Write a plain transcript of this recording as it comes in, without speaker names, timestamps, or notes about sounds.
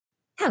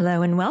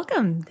Hello and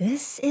welcome.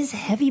 This is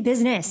Heavy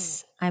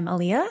Business. I'm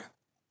Aaliyah.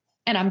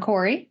 And I'm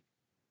Corey.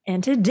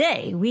 And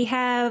today we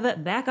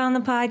have back on the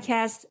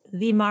podcast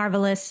the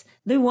marvelous,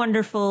 the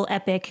wonderful,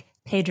 epic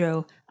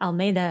Pedro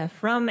Almeida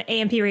from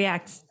AMP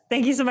Reacts.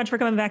 Thank you so much for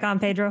coming back on,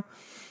 Pedro.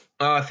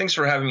 Thanks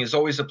for having me. It's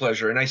always a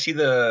pleasure. And I see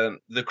the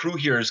crew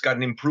here has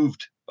gotten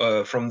improved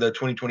from the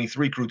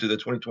 2023 crew to the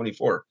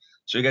 2024.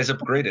 So you guys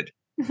upgraded.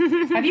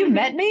 Have you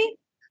met me?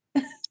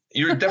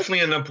 You're definitely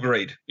an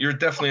upgrade. You're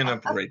definitely an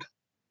upgrade.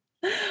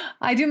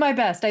 I do my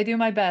best.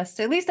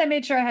 At least I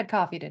made sure I had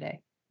coffee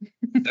today.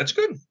 That's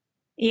good.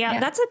 Yeah,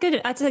 that's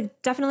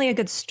definitely a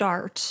good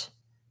start.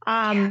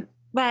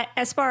 But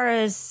as far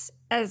as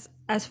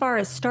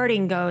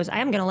starting goes, I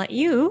am going to let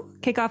you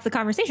kick off the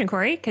conversation,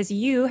 Corey, because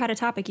you had a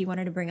topic you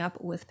wanted to bring up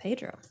with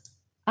Pedro.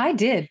 I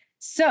did.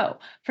 So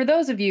for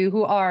those of you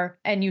who are,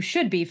 and you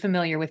should be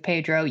familiar with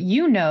Pedro,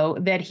 you know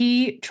that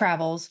he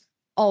travels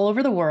all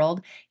over the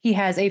world. He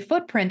has a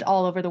footprint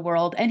all over the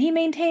world, and he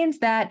maintains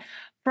that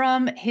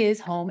from his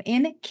home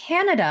in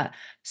Canada.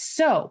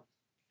 So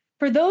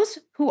for those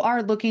who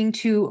are looking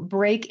to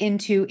break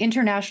into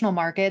international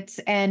markets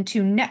and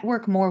to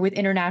network more with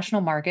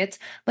international markets,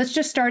 let's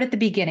just start at the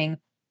beginning.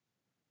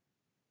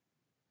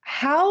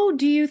 How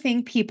do you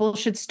think people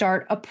should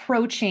start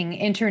approaching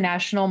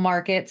international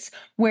markets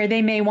where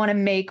they may want to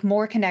make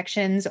more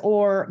connections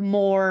or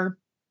more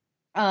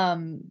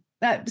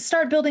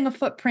start building a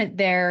footprint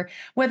there,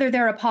 whether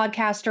they're a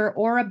podcaster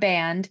or a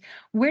band?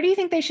 Where do you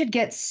think they should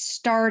get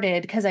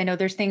started? Because I know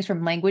there's things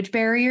from language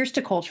barriers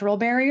to cultural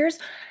barriers,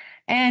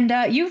 and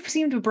you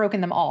seem to have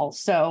broken them all.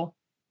 So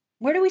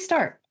where do we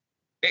start?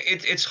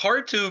 It's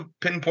hard to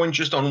pinpoint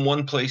just on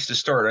one place to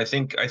start. I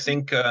think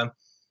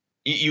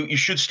you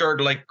should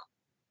start like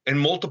in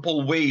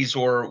multiple ways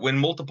or in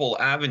multiple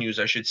avenues,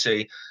 I should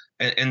say.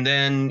 And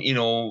then,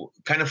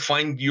 kind of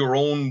find your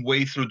own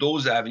way through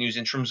those avenues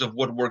in terms of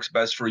what works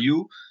best for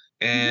you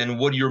and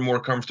what you're more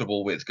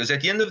comfortable with. Because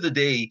at the end of the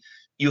day,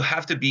 you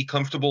have to be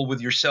comfortable with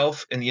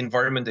yourself and the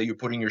environment that you're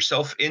putting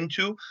yourself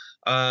into,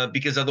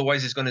 because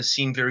otherwise it's going to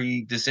seem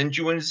very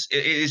disingenuous.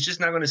 It's just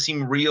not going to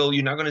seem real.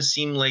 You're not going to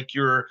seem like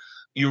you're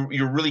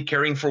really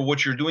caring for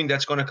what you're doing.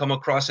 That's going to come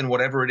across in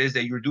whatever it is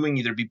that you're doing,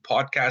 either be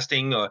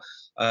podcasting,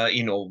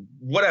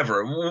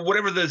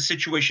 whatever the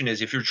situation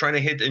is. If you're trying to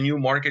hit a new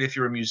market, if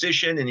you're a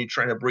musician and you're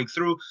trying to break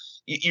through,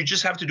 you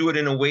just have to do it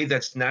in a way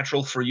that's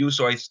natural for you.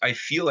 So I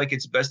feel like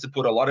it's best to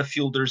put a lot of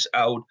fielders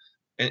out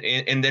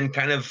and then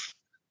kind of,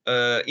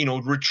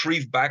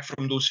 retrieve back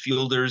from those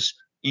fielders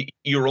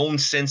your own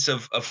sense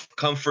of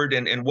comfort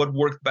and what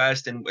worked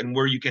best and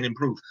where you can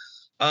improve.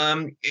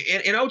 And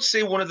I would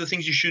say one of the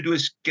things you should do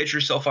is get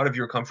yourself out of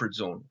your comfort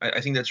zone. I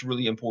think that's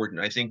really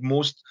important. I think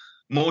most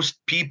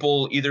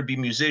people, either be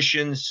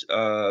musicians,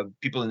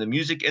 people in the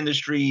music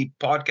industry,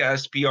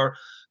 podcasts, PR,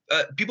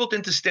 people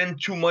tend to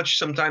stand too much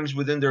sometimes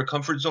within their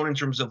comfort zone in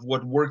terms of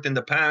what worked in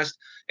the past.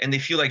 And they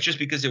feel like just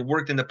because it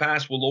worked in the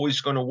past will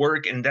always going to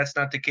work. And that's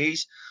not the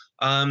case.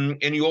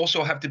 And you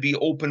also have to be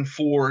open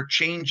for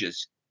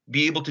changes,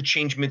 be able to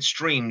change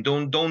midstream.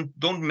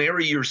 Don't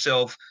marry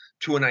yourself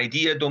to an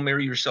idea. Don't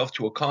marry yourself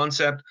to a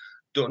concept.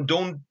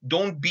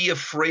 Don't be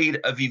afraid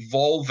of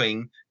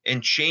evolving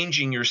and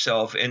changing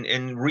yourself and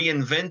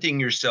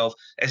reinventing yourself,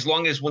 as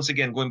long as, once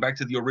again, going back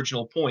to the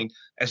original point,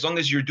 as long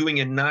as you're doing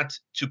it not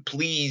to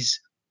please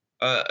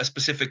a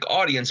specific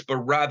audience, but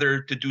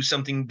rather to do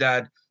something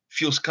that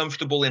feels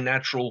comfortable and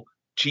natural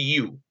to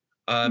you.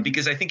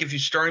 Because I think if you're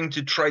starting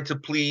to try to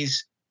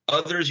please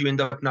others, you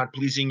end up not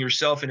pleasing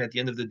yourself. And at the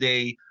end of the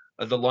day,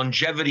 the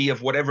longevity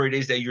of whatever it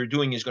is that you're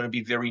doing is going to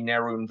be very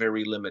narrow and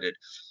very limited.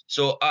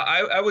 So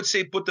I would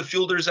say put the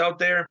fielders out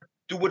there,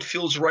 do what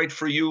feels right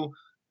for you.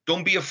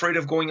 Don't be afraid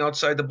of going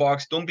outside the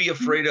box. Don't be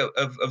afraid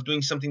of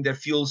doing something that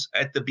feels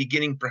at the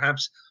beginning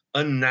perhaps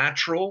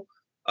unnatural,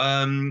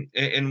 and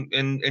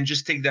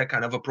just take that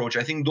kind of approach.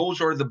 I think those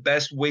are the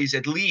best ways,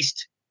 at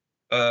least,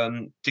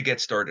 to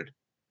get started.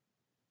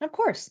 Of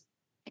course.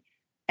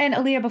 And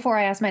Aaliyah, before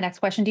I ask my next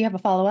question, do you have a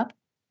follow-up?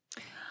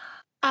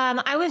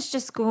 I was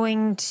just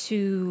going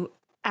to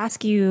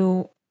ask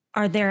you,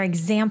 are there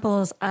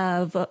examples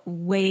of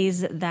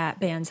ways that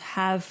bands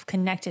have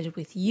connected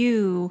with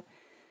you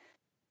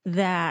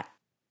that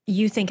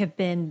you think have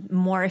been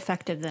more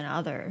effective than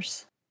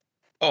others?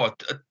 Oh,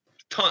 a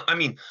ton. I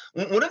mean,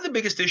 one of the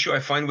biggest issue I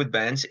find with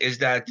bands is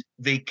that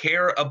they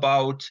care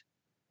about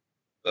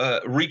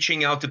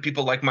reaching out to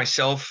people like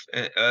myself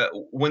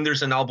when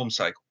there's an album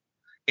cycle.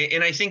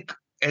 And I think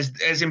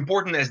as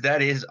important as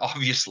that is,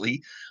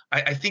 obviously,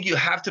 I think you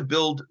have to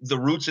build the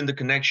roots and the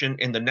connection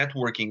and the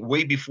networking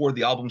way before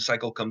the album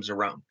cycle comes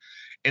around.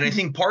 And I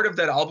think part of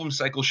that album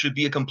cycle should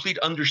be a complete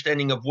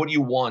understanding of what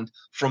you want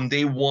from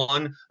day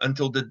one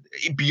until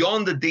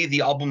beyond the day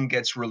the album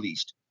gets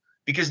released.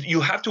 Because you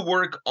have to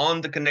work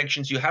on the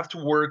connections, you have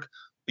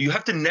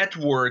to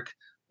network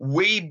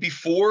way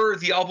before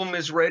the album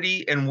is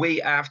ready and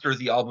way after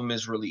the album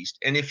is released.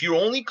 And if you're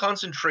only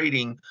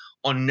concentrating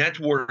on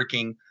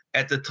networking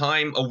at the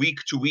time, a week,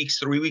 2 weeks,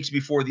 3 weeks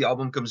before the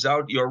album comes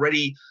out, you're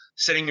already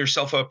setting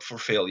yourself up for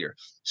failure.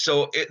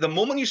 So the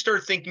moment you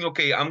start thinking,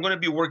 okay, I'm going to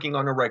be working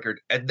on a record,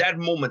 at that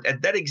moment,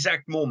 at that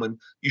exact moment,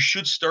 you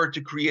should start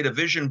to create a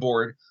vision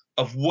board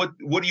of what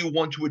do you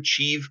want to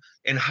achieve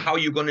and how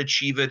you're going to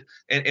achieve it,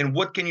 and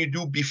what can you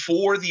do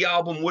before the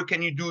album, what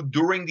can you do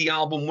during the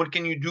album, what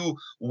can you do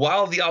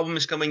while the album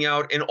is coming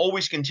out, and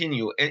always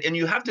continue. And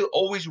you have to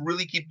always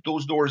really keep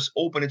those doors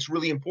open. It's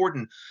really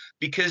important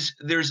because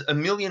there's a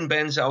million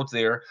bands out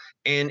there,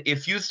 and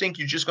if you think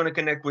you're just going to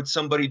connect with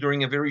somebody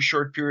during a very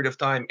short period of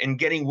time and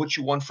getting what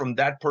you want from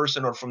that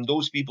person or from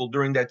those people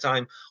during that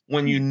time,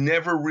 when you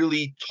never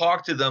really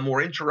talked to them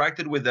or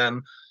interacted with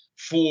them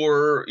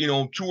for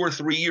 2 or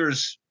 3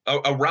 years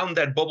around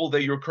that bubble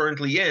that you're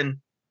currently in,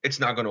 it's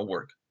not going to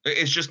work.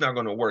 It's just not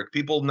going to work.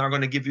 People are not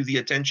going to give you the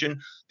attention.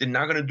 They're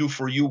not going to do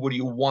for you what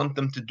you want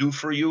them to do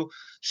for you.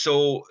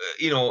 So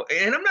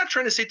and I'm not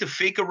trying to say to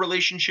fake a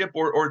relationship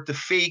or to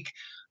fake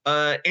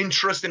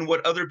interest in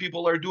what other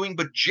people are doing,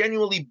 but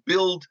genuinely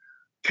build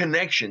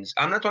connections.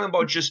 I'm not talking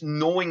about just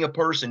knowing a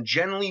person.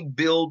 Genuinely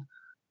build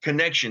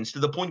connections to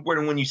the point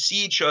where when you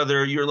see each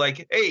other, you're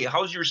like, hey,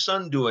 how's your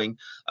son doing?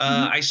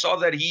 I saw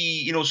that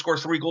he scored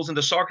 3 goals in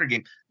the soccer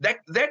game.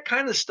 That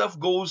kind of stuff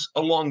goes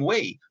a long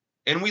way.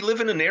 And we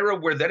live in an era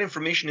where that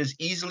information is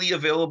easily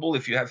available.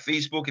 If you have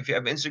Facebook, if you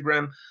have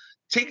Instagram,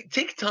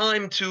 take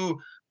time to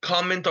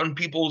comment on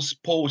people's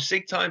posts.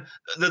 Take time.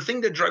 The thing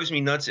that drives me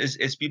nuts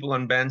is people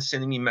on bands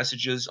sending me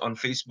messages on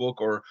Facebook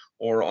or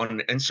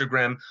on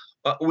Instagram.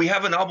 We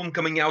have an album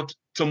coming out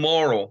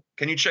tomorrow.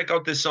 Can you check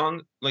out this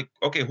song? Like,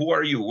 okay, who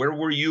are you? Where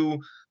were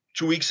you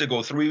 2 weeks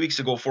ago, 3 weeks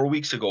ago, 4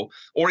 weeks ago?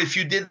 Or if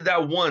you did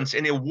that once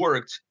and it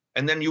worked,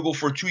 and then you go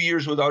for 2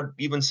 years without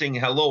even saying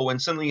hello, and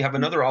suddenly you have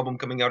another album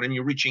coming out and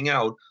you're reaching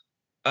out,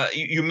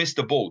 you missed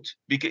the boat,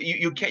 because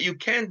you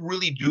can't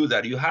really do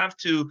that. You have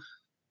to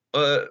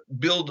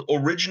build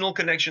original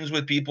connections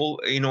with people,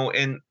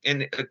 and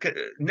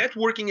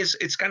networking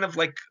it's kind of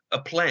like a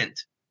plant.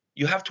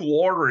 You have to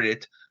water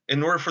it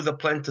in order for the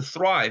plant to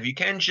thrive. You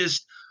can't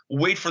just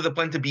wait for the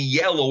plant to be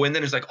yellow and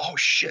then it's like, oh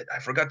shit, I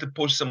forgot to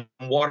put some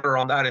water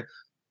on that, and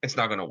it's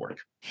not going to work.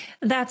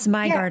 That's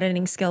my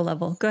gardening skill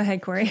level. Go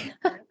ahead, Corey.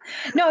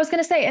 No, I was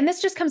going to say, and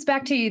this just comes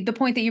back to the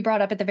point that you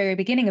brought up at the very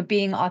beginning of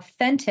being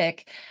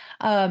authentic.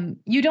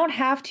 You don't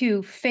have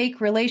to fake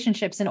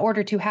relationships in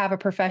order to have a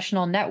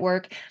professional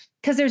network,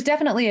 because there's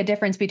definitely a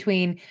difference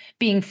between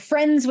being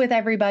friends with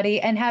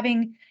everybody and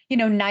having,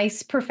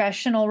 nice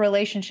professional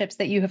relationships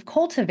that you have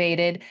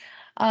cultivated.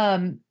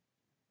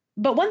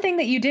 But one thing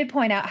that you did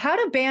point out, how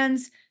do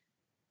bands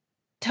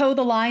toe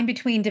the line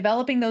between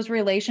developing those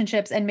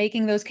relationships and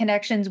making those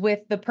connections with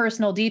the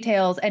personal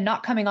details and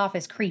not coming off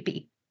as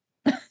creepy?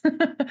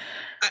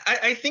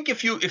 I think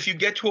if you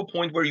get to a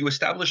point where you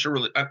establish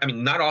I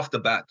mean, not off the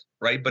bat,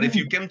 right? But if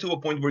you come to a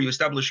point where you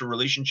establish a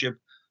relationship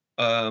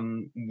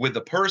with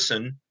the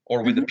person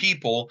or with the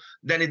people,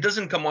 then it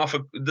doesn't come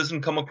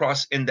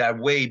across in that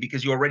way,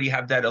 because you already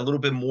have that a little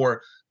bit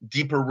more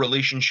deeper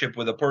relationship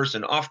with a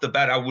person. Off the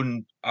bat, I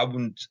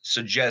wouldn't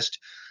suggest,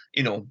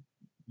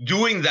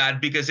 doing that,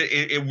 because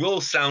it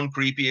will sound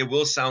creepy, it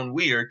will sound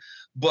weird.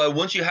 But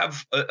once you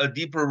have a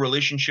deeper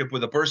relationship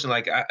with a person,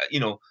 like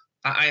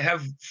I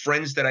have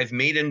friends that I've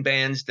made in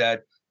bands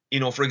that,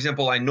 for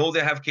example, I know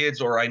they have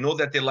kids, or I know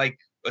that they like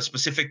a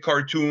specific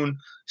cartoon.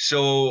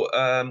 So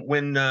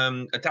when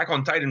Attack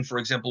on Titan, for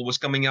example, was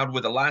coming out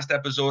with the last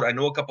episode, I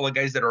know a couple of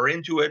guys that are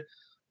into it.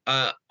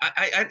 I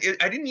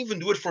didn't even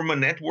do it from a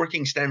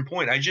networking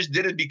standpoint. I just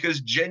did it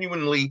because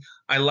genuinely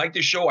I like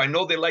the show. I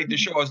know they like the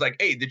show. I was like,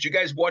 hey, did you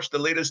guys watch the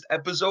latest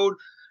episode?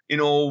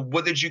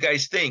 What did you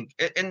guys think?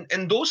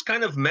 And those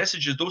kind of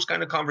messages, those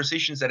kind of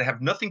conversations that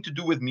have nothing to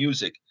do with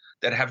music,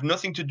 that have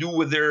nothing to do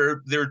with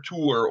their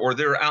tour or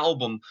their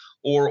album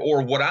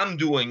or what I'm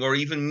doing, or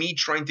even me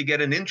trying to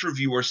get an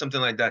interview or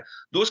something like that.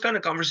 Those kind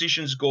of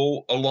conversations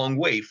go a long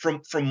way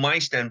from my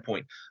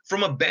standpoint.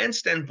 From a band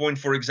standpoint,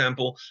 for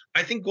example,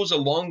 I think goes a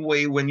long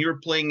way when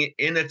you're playing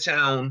in a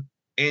town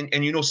and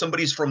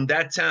somebody's from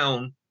that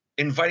town,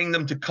 inviting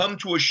them to come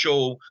to a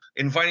show,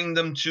 inviting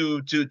them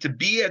to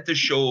be at the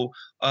show,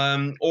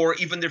 or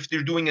even if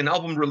they're doing an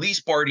album release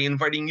party,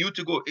 inviting you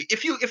to go.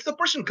 If the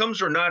person comes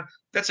or not,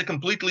 that's a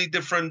completely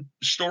different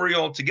story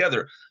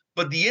altogether.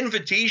 But the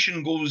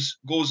invitation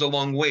goes a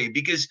long way,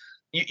 because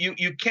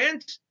you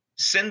can't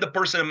send the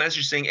person a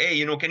message saying,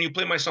 hey, can you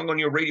play my song on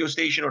your radio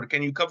station, or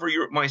can you cover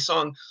my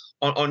song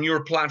on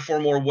your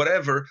platform or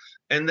whatever,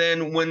 and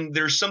then when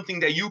there's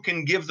something that you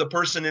can give the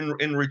person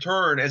in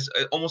return, as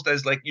almost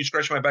as like, you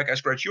scratch my back, I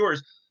scratch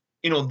yours,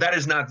 that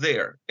is not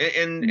there.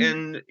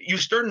 And you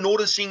start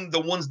noticing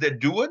the ones that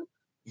do it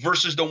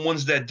versus the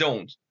ones that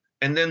don't.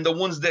 And then the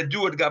ones that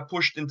do it got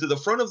pushed into the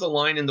front of the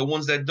line, and the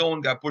ones that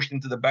don't got pushed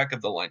into the back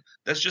of the line.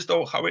 That's just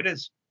how it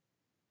is.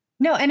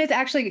 No, and it's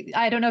actually,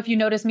 I don't know if you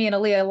noticed me and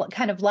Aaliyah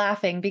kind of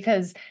laughing,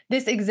 because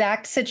this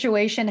exact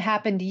situation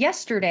happened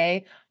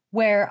yesterday,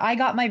 where I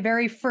got my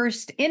very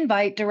first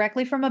invite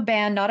directly from a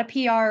band, not a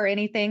PR or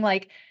anything,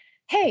 like,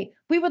 hey,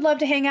 we would love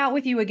to hang out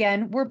with you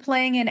again. We're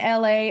playing in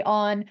LA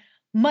on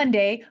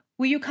Monday.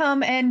 will you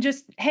come and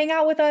just hang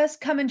out with us?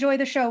 Come enjoy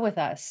the show with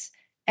us.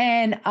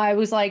 And I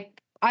was like,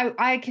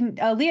 I can,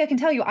 Leah can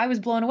tell you, I was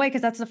blown away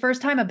because that's the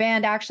first time a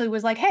band actually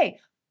was like, hey,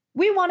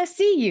 we want to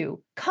see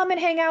you. Come and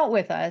hang out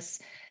with us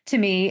to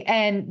me.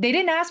 And they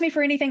didn't ask me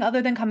for anything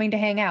other than coming to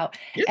hang out.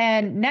 Yeah.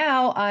 And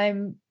now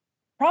I'm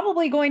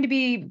probably going to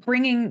be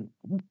bringing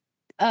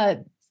a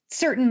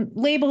certain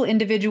label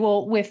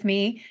individual with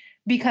me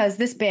because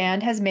this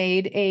band has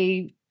made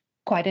a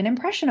quite an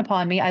impression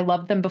upon me. I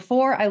loved them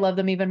before. I love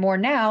them even more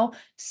now.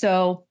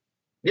 So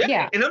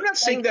yeah. And I'm not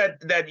saying Like,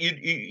 that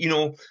you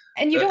know,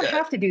 and you uh, don't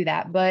have to do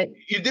that, but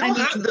they I don't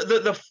mean,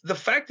 have the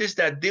fact is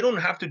that they don't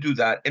have to do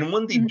that, and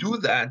when they mhm, do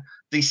that,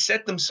 they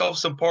set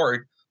themselves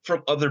apart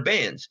from other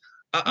bands.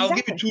 I'll give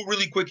you exactly. two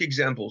really quick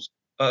examples: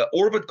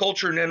 Orbit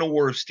Culture and Nano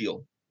War of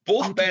Steel. Oh,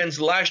 Both dude.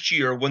 bands last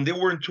year, when they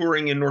weren't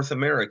touring in North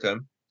America,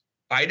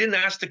 I didn't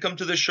ask to come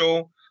to the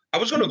show. I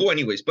was going to Mhm. go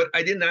anyways, but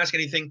I didn't ask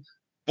anything.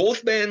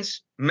 Both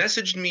bands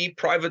messaged me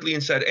privately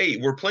and said, "Hey,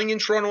 we're playing in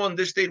Toronto on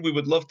this date. We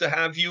would love to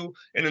have you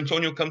and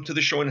Antonio come to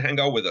the show and hang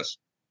out with us."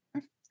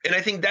 And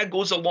I think that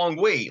goes a long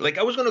way. Like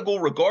I was going to go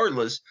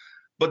regardless,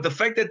 but the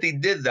fact that they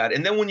did that,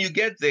 and then when you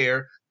get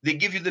there, they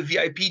give you the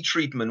VIP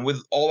treatment with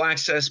all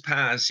access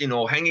pass, you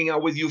know, hanging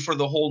out with you for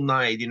the whole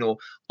night, you know,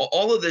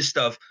 all of this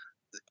stuff.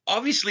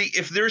 Obviously,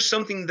 if there's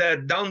something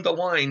that down the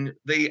line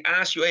they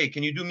ask you, hey,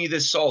 can you do me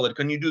this solid?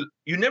 Can you do?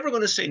 You're never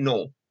going to say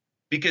no,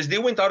 because they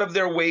went out of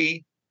their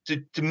way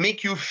to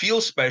make you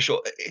feel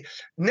special.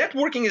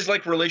 Networking is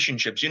like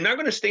relationships. You're not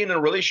going to stay in a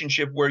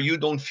relationship where you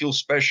don't feel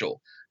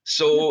special.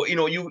 So, you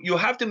know, you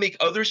have to make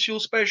others feel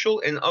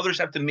special and others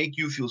have to make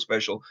you feel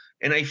special.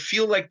 And I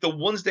feel like the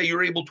ones that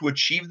you're able to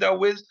achieve that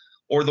with,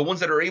 or the ones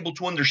that are able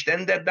to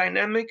understand that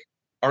dynamic,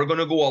 are going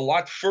to go a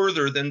lot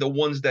further than the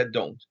ones that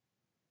don't.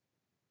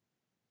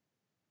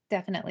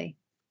 Definitely.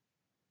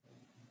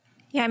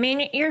 Yeah, I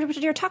mean,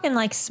 you're talking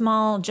like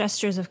small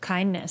gestures of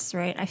kindness,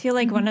 right? I feel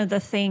like one Mhm. of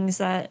the things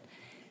that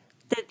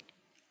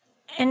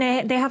and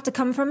they have to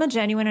come from a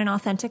genuine and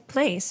authentic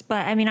place.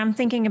 But I mean, I'm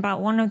thinking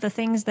about one of the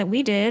things that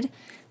we did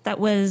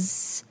that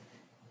was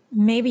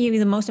maybe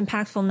the most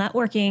impactful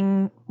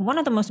networking. One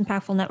of the most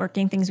impactful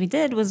networking things we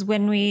did was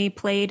when we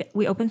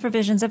opened for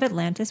Visions of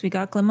Atlantis. We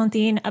got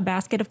Clementine a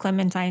basket of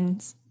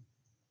clementines,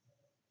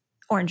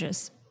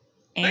 oranges,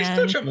 Nice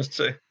touch, and I must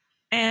say.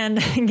 and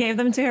gave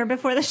them to her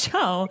before the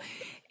show.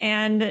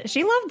 And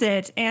she loved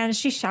it. And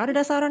she shouted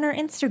us out on her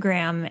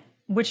Instagram,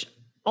 which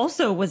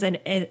also was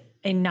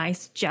a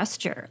nice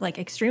gesture, like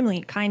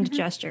extremely kind Mhm.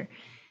 gesture.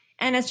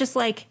 And it's just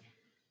like,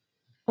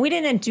 we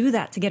didn't do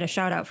that to get a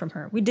shout out from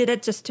her. We did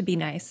it just to be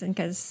nice and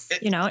because,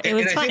 you know, it And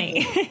was I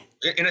think funny.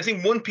 and I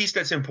think one piece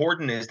that's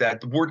important is that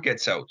the word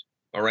gets out.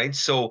 All right,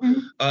 so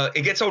Mhm.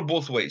 it gets out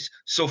both ways.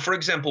 So, for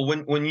example,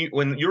 when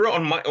you're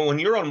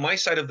on my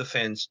side of the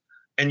fence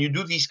and you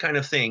do these kind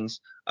of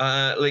things,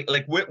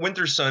 like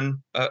Winter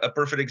Sun, a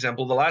perfect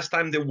example. The last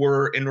time they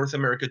were in North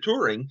America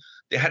touring,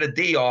 they had a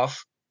day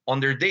off. On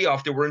their day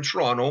off, they were in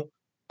Toronto.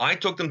 I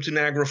took them to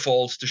Niagara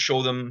Falls to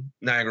show them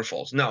Niagara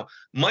Falls. Now,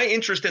 my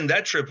interest in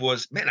that trip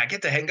was, man, I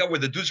get to hang out with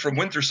the dudes from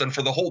Winter Sun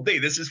for the whole day.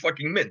 This is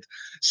fucking mint.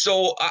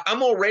 So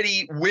I'm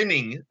already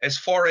winning as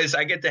far as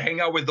I get to hang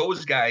out with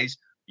those guys,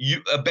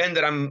 a band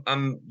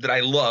that that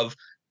I love.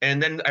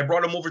 And then I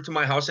brought them over to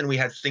my house and we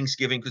had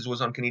Thanksgiving because it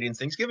was on Canadian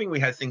Thanksgiving. We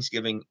had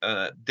Thanksgiving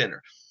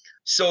dinner.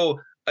 So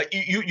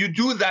you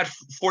do that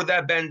for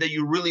that band that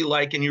you really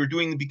like, and you're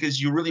doing it because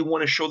you really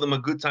want to show them a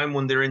good time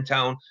when they're in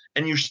town,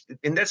 and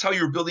that's how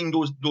you're building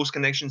those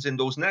connections and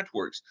those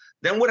networks.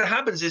 Then what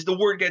happens is the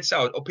word gets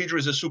out. Oh, Pedro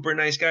is a super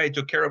nice guy. He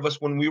took care of us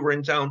when we were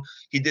in town.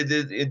 He did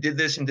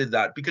this and did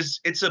that, because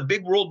it's a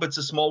big world, but it's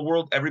a small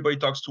world. Everybody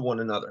talks to one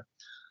another.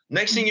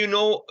 Next thing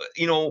Mhm.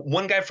 you know,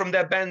 one guy from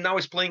that band now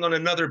is playing on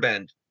another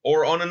band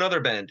or on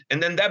another band,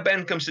 and then that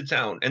band comes to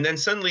town, and then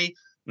suddenly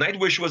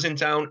Nightwish was in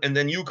town, and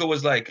then Yuka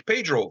was like,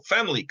 "Pedro,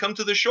 family, come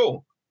to the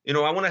show. You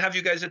know, I want to have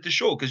you guys at the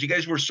show because you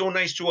guys were so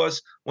nice to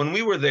us when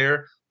we were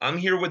there. I'm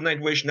here with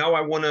Nightwish now.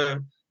 I want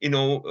to."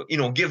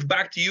 Give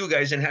back to you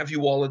guys and have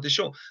you all at the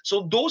show.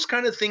 So those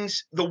kind of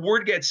things, the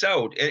word gets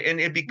out, and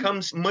it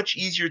becomes much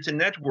easier to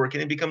network,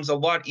 and it becomes a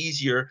lot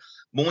easier.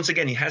 But once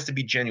again, it has to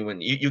be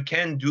genuine. You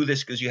can't do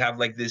this because you have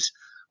like this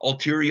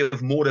ulterior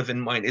motive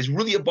in mind. It's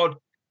really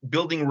about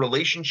building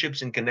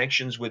relationships and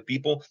connections with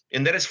people,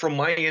 and that is from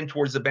my end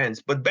towards the bands.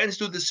 But bands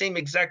do the same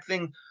exact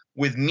thing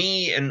with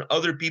me and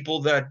other people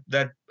that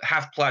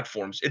have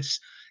platforms. It's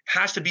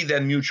has to be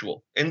that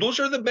mutual, and those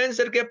are the bands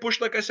that get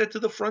pushed, like I said, to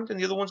the front, and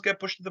the other ones get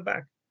pushed to the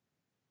back.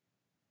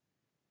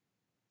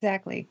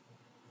 Exactly.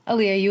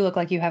 Aaliyah, you look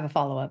like you have a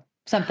follow up,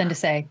 something to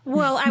say.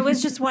 Well, I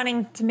was just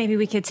wanting to maybe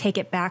we could take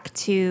it back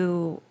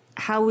to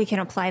how we can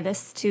apply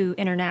this to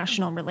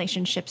international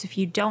relationships. If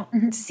you don't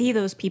Mhm. see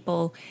those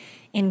people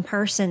in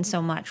person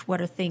so much, what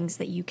are things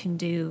that you can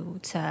do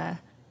to?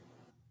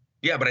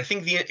 Yeah, but I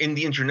think in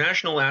the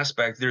international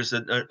aspect, there's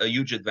a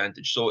huge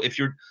advantage. So if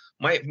you're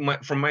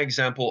from my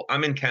example,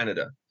 I'm in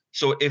Canada.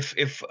 So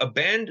if a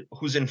band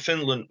who's in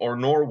Finland or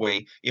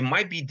Norway, it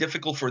might be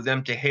difficult for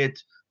them to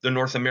hit the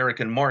North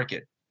American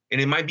market. And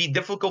it might be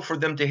difficult for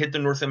them to hit the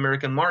North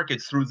American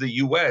market through the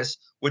US,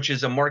 which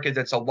is a market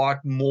that's a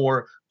lot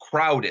more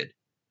crowded.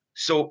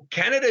 So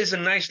Canada is a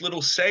nice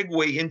little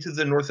segue into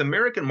the North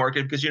American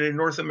market, because in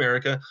North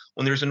America,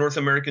 when there's a North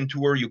American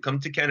tour, you come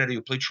to Canada,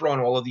 you play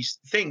Toronto, all of these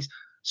things.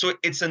 So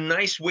it's a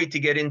nice way to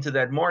get into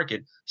that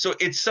market. So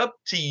it's up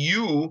to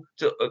you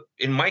to,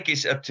 in my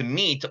case, up to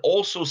me to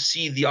also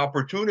see the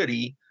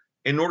opportunity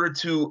in order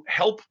to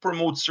help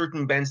promote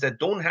certain bands that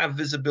don't have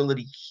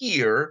visibility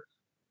here,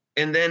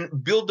 and then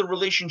build the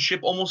relationship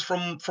almost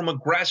from a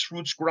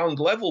grassroots ground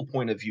level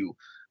point of view,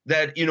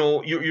 that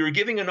you're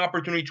giving an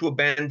opportunity to a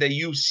band that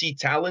you see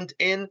talent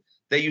in,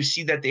 that you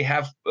see that they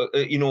have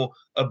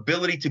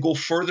ability to go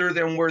further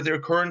than where they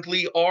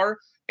currently are,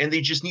 and they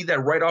just need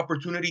that right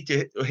opportunity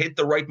to hit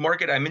the right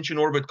market. I mentioned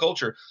Orbit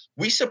Culture.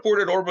 We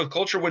supported Orbit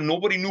Culture when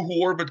nobody knew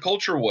who Orbit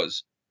Culture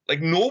was.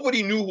 Like,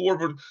 nobody knew who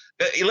Orbit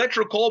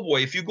Electric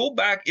Callboy. If you go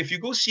back, if you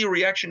go see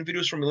reaction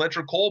videos from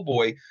Electric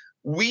Callboy,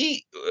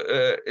 we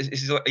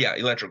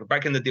Electric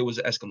back in the day was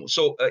Eskimo.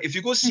 So if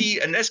you go see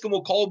an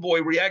Eskimo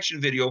Callboy reaction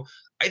video,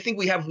 I think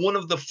we have one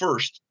of the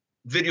first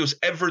videos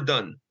ever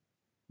done,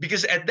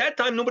 because at that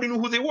time nobody knew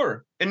who they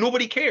were and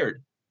nobody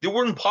cared. They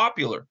weren't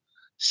popular.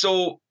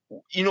 So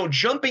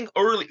jumping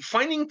early,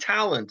 finding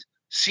talent,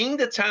 seeing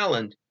the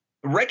talent,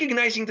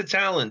 recognizing the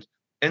talent,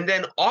 and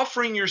then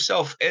offering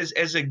yourself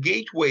as a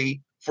gateway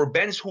for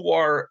bands who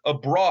are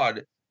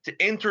abroad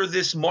to enter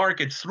this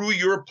market through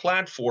your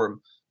platform.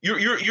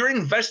 You're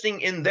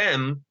investing in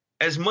them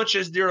as much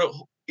as they're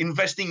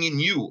investing in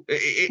you.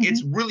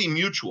 It's really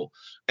mutual.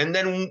 And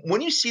then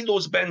when you see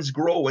those bands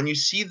grow and you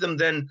see them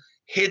then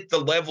hit the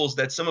levels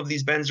that some of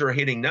these bands are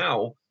hitting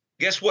now,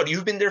 guess what?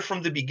 You've been there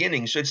from the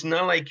beginning. So it's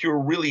not like you're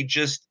really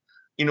just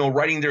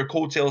riding their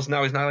coattails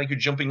now. It's not like you're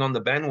jumping on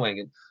the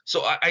bandwagon.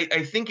 So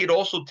I think it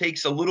also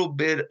takes a little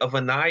bit of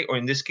an eye, or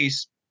in this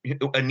case,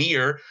 an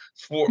ear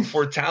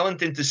for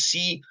talent, and to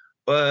see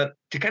to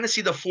kind of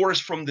see the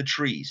forest from the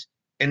trees,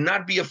 and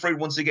not be afraid,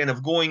 once again,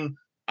 of going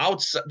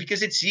outside,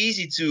 because it's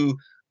easy to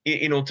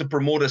to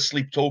promote a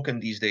Sleep Token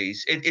these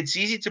days. It's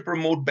easy to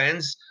promote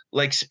bands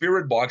like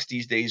Spirit Box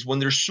these days when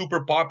they're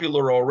super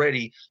popular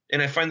already.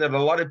 And I find that a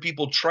lot of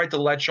people try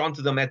to latch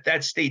onto them at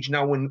that stage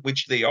now,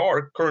 which they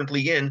are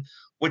currently in,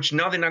 which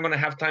now they're not going to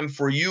have time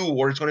for you,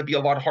 or it's going to be a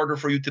lot harder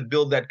for you to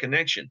build that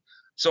connection.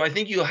 So I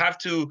think you have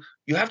to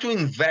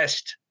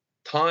invest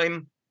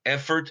time,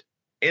 effort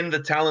in the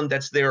talent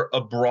that's there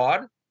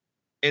abroad,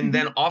 and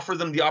then offer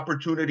them the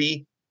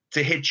opportunity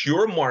to hit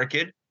your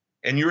market.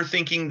 And you're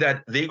thinking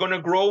that they're going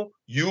to grow,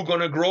 you're going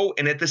to grow,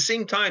 and at the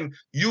same time,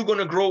 you're going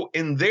to grow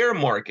in their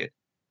market,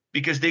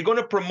 because they're going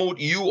to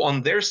promote you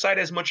on their side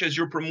as much as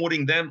you're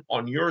promoting them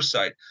on your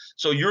side.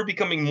 So you're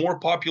becoming more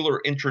popular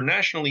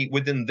internationally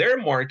within their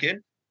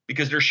market,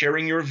 because they're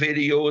sharing your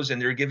videos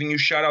and they're giving you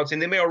shout outs,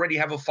 and they may already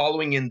have a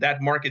following in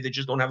that market. They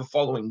just don't have a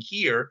following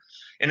here.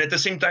 And at the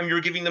same time,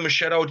 you're giving them a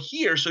shout out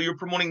here, so you're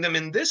promoting them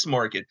in this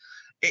market.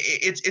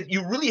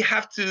 You really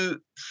have to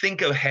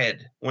think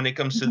ahead when it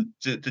comes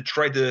to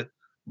try to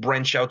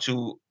branch out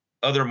to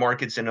other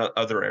markets in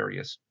other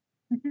areas.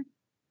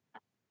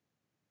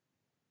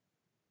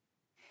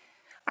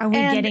 Are we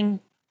getting?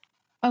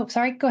 Oh,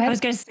 sorry. Go ahead. I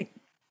was going to say,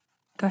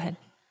 go ahead.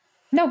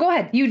 No, go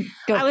ahead. You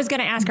go. I was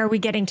going to ask, are we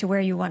getting to where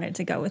you wanted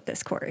to go with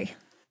this, Corey?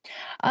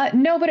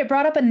 No, but it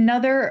brought up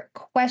another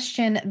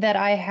question that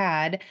I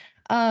had.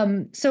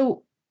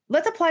 So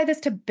let's apply this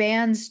to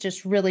bands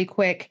just really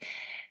quick.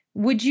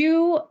 Would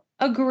you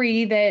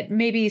agree that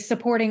maybe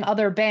supporting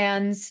other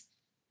bands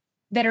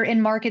that are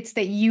in markets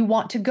that you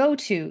want to go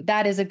to,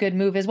 that is a good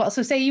move as well?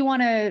 So say you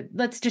want to,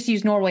 let's just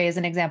use Norway as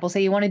an example.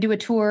 Say you want to do a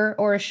tour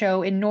or a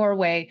show in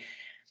Norway,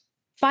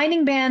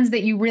 finding bands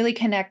that you really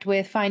connect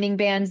with, finding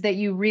bands that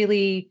you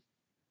really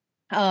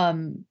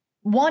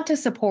want to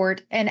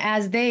support. And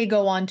as they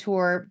go on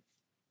tour,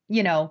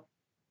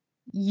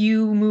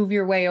 you move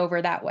your way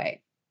over that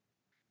way.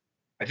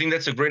 I think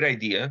that's a great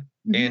idea.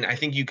 And I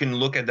think you can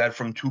look at that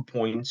from 2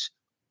 points.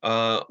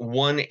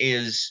 One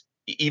is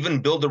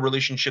even build the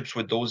relationships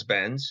with those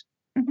bands.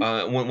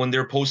 When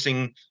they're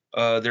posting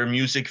their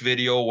music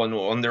video,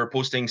 when they're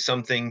posting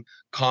something,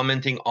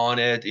 commenting on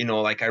it,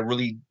 like, I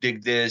really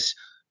dig this,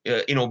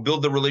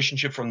 build the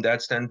relationship from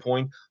that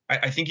standpoint.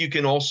 I think you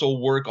can also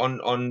work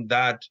on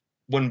that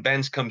when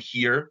bands come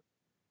here.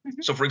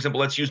 So for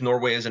example, let's use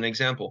Norway as an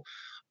example.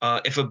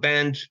 If a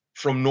band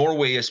from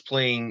Norway is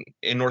playing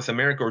in North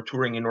America or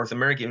touring in North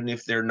America, even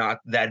if they're not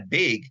that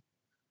big,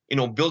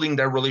 building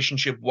that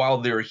relationship while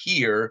they're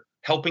here,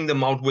 helping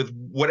them out with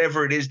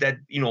whatever it is that,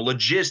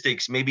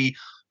 logistics, maybe,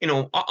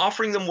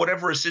 offering them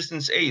whatever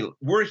assistance. Hey,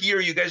 we're here.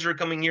 You guys are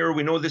coming here.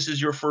 We know this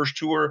is your first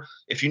tour.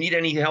 If you need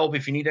any help,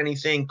 if you need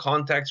anything,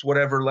 contacts,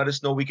 whatever, let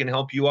us know. We can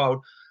help you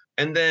out.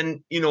 And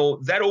then,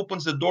 that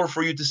opens the door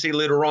for you to say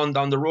later on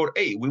down the road,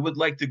 hey, we would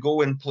like to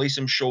go and play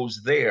some shows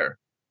there.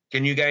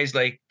 Can you guys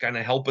kind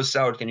of help us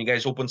out? Can you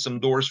guys open some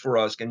doors for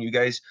us? Can you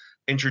guys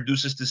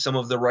introduce us to some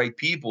of the right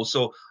people?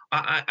 So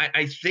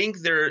I think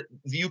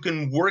you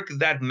can work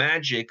that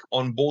magic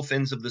on both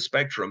ends of the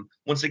spectrum.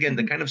 Once again,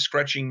 the kind of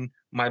scratching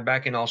my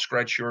back and I'll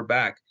scratch your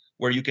back.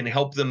 where you can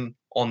help them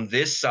on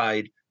this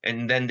side,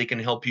 and then they can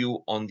help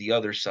you on the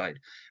other side.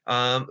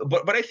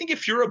 But I think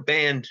if you're a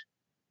band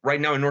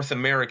right now in North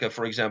America,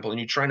 for example, and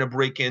you're trying to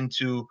break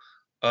into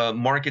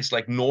markets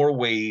like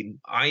Norway,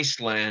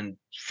 Iceland,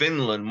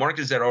 Finland,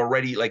 markets that are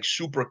already like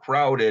super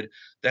crowded,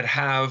 that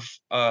have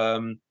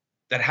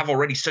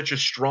already such a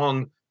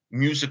strong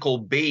musical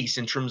base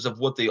in terms of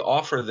what they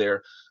offer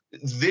there.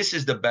 This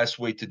is the best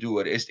way to do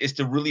it, is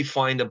to really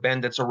find a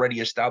band that's already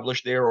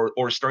established there,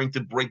 or starting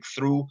to break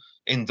through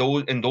in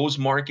those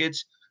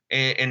markets,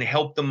 and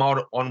help them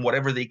out on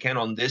whatever they can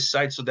on this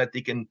side, so that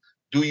they can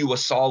do you a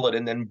solid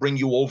and then bring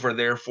you over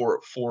there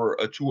for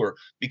a tour.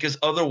 Because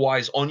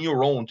otherwise, on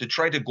your own, to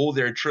try to go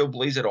there,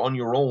 trailblaze it on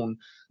your own,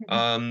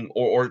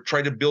 or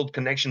try to build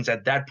connections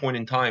at that point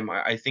in time,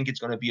 I think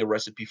it's going to be a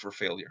recipe for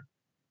failure.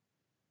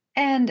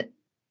 And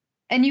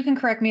you can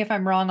correct me if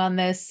I'm wrong on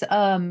this,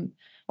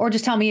 or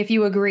just tell me if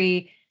you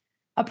agree.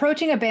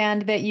 Approaching a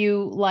band that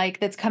you like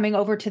that's coming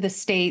over to the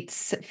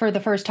States for the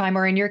first time,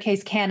 or in your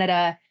case,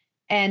 Canada,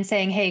 and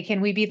saying, "Hey,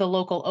 can we be the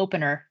local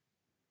opener?"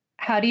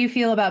 How do you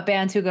feel about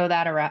bands who go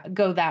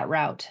that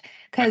route?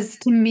 Because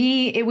to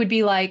me, it would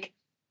be like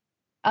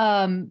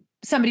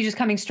somebody just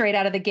coming straight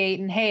out of the gate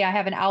and, "Hey, I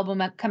have an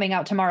album coming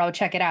out tomorrow.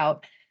 Check it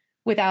out."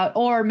 Without,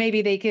 or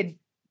maybe they could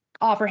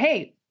offer,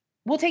 "Hey,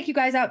 we'll take you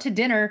guys out to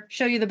dinner,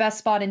 show you the best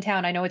spot in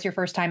town. I know it's your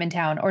first time in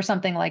town," or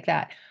something like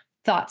that.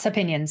 Thoughts,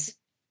 opinions?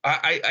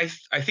 I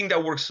think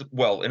that works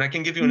well, and I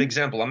can give you an Mhm.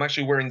 example. I'm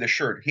actually wearing the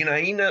shirt.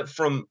 Hinaina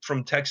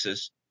from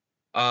Texas,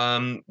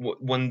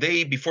 when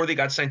they before they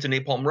got signed to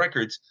Napalm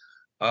Records,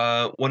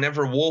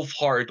 whenever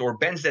Wolfheart or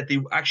bands that they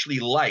actually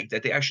liked,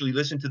 that they actually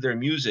listened to their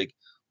music,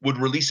 would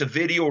release a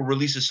video or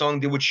release a song,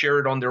 they would share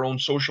it on their own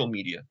social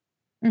media.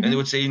 And they Mhm.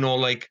 would say,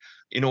 like,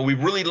 we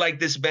really like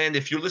this band.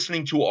 If you're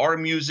listening to our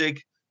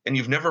music and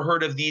you've never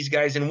heard of these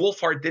guys, and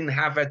Wolfheart didn't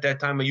have at that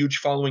time a huge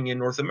following in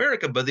North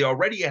America, but they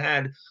already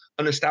had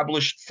an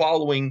established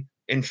following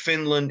in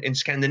Finland and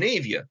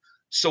Scandinavia.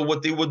 So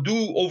what they would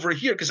do over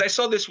here, because I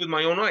saw this with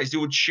my own eyes, they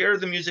would share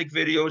the music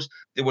videos,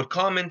 they would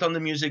comment on the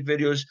music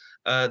videos,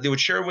 they would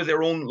share with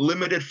their own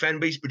limited fan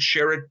base, but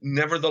share it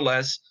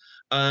nevertheless.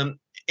 Um,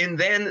 and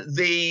then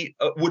they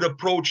would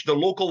approach the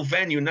local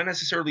venue, not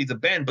necessarily the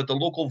band, but the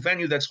local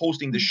venue that's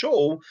hosting the Mhm.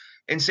 show,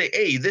 and say,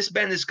 "Hey, this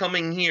band is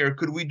coming here.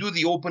 Could we do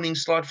the opening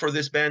slot for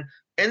this band?"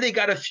 And they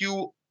got a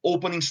few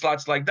opening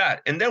slots like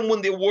that. And then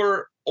when they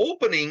were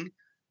opening,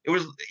 it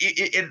was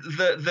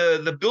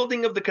the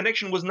building of the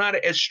connection was not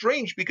as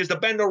strange, because the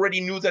band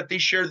already knew that they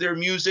shared their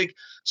music.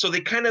 So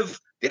they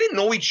didn't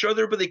know each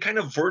other, but they kind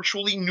of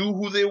virtually knew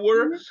who they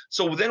were. Mhm.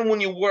 So then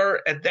when you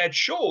were at that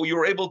show, you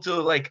were able to,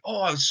 like,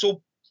 "Oh, I'm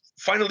so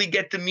finally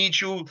get to meet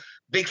you.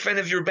 Big fan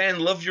of your band,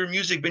 love your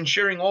music, been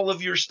sharing all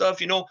of your stuff,"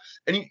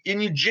 and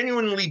you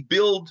genuinely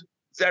build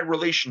that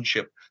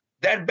relationship.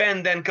 That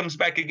band then comes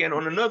back again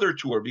on another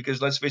tour,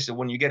 because let's face it,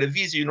 when you get a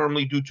visa, you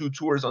normally do 2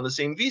 tours on the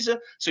same visa.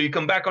 So you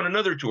come back on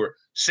another tour.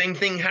 Same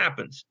thing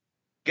happens.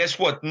 Guess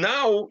what?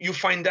 Now you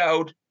find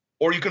out,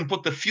 or you can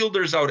put the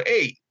fielders out.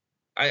 "Hey,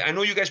 I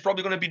know you guys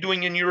probably going to be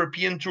doing an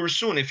European tour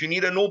soon. If you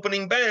need an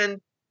opening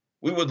band,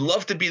 we would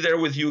love to be there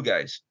with you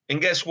guys."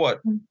 And guess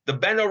what? The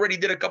band already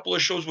did a couple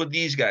of shows with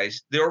these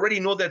guys. They already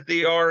know that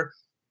they are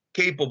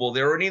capable.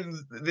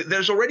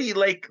 There's already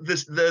like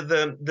this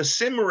the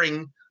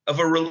simmering of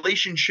a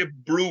relationship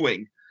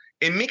brewing.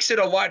 It makes it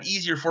a lot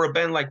easier for a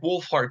band like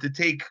Wolfheart to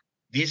take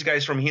these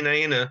guys from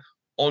Hinaina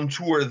on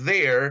tour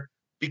there,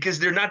 because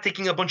they're not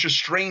taking a bunch of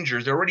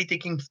strangers. They're already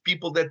taking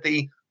people that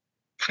they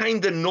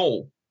kind of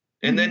know.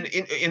 And then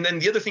Mhm. and then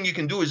the other thing you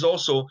can do is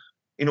also,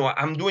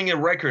 "I'm doing a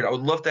record. I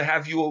would love to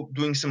have you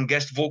doing some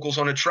guest vocals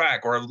on a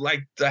track, or I would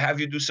like to have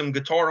you do some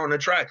guitar on a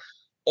track."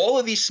 All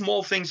of these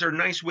small things are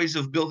nice ways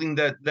of building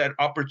that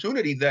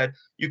opportunity, that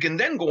you can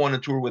then go on a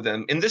tour with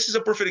them. And this is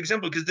a perfect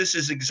example, because this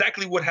is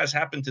exactly what has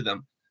happened to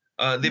them.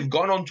 They've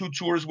gone on 2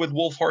 tours with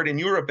Wolfheart in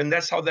Europe, and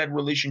that's how that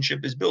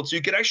relationship is built. So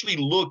you could actually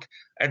look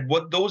at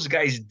what those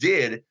guys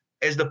did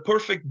as the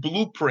perfect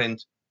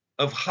blueprint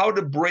of how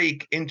to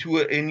break into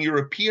an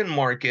European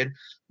market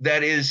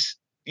that is,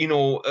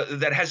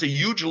 that has a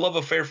huge love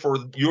affair for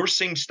your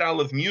same style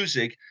of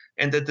music,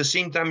 and at the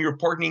same time you're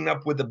partnering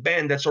up with a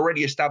band that's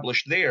already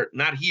established there,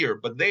 not here,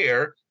 but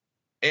there,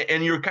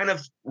 and you're kind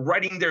of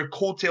riding their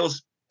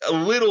coattails a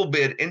little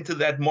bit into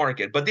that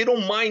market. But they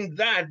don't mind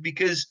that,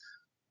 because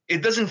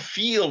it doesn't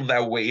feel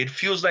that way. It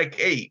feels like,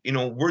 "Hey,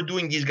 we're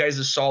doing these guys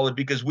a solid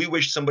because we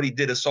wish somebody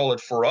did a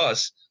solid for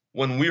us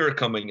when we were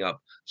coming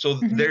up." So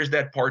Mhm. there's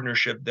that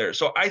partnership there.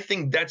 So I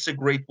think that's a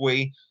great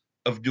way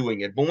of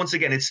doing it. But once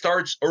again, it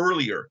starts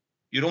earlier.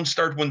 You don't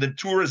start when the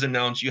tour is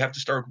announced. You have to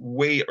start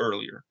way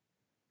earlier.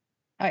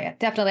 Oh yeah,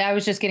 definitely. I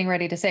was just getting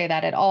ready to say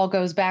that it all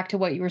goes back to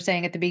what you were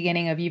saying at the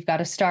beginning of you've got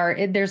to start.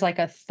 There's like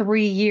a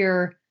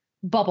 3-year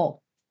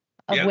bubble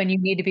of Yeah, when you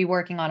need to be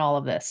working on all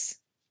of this.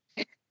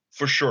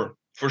 for sure.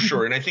 For Mhm.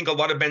 sure. And I think a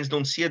lot of bands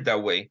don't see it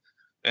that way.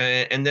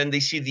 And then they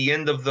see the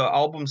end of the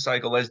album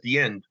cycle as the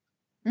end.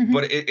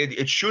 But Mhm.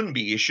 it shouldn't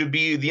be. It should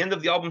be the end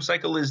of the album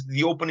cycle is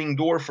the opening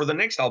door for the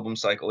next album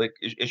cycle.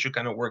 It should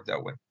kind of work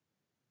that way.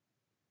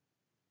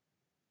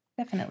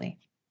 definitely.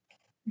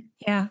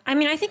 Yeah. I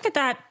mean, I think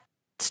that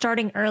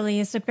starting early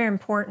is very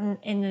important.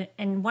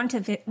 And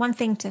one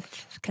thing to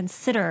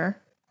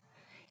consider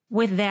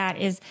with that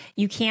is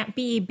you can't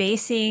be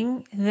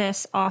basing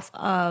this off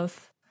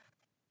of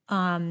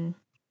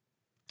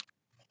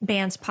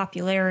band's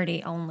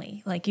popularity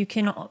only. Like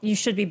you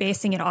should be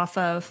basing it off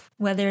of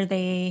whether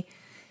they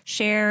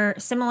share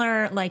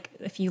similar, like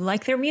if you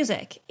like their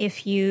music,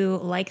 if you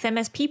like them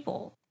as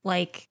people,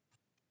 like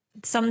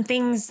some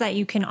things that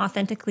you can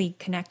authentically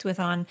connect with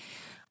on,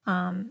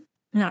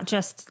 not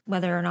just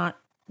whether or not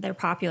they're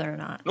popular or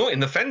not. No, in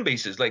the fan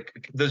bases, like,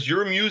 does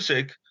your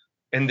music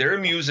and their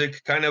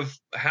music kind of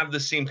have the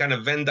same kind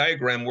of Venn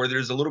diagram where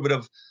there's a little bit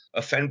of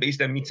a fan base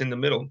that meets in the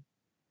middle?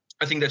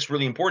 I think that's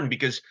really important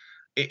because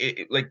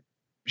like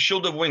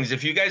Shield of Wings,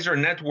 if you guys are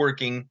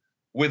networking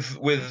with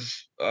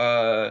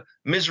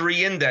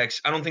Misery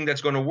Index, I don't think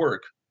that's going to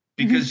work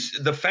because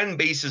the fan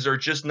bases are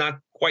just not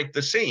quite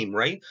the same,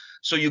 right?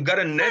 So you got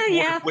to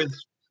network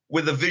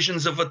with the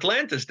Visions of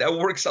Atlantis. That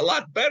works a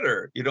lot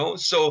better, you know?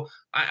 So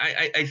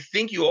I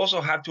think you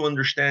also have to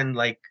understand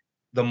like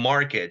the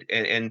market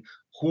and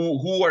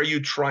who are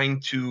you trying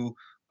to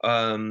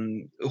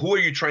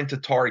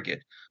target.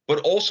 But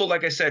also,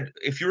 like I said,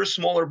 if you're a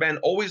smaller band,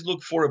 always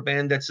look for a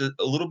band that's a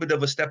little bit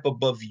of a step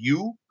above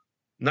you,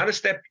 not a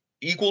step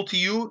equal to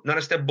you, not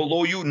a step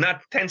below you,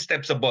 not 10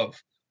 steps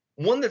above.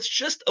 One that's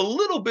just a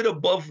little bit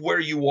above where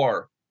you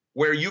are,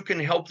 where you can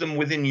help them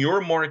within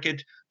your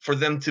market for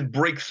them to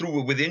break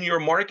through within your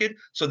market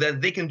so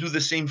that they can do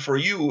the same for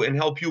you and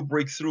help you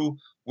break through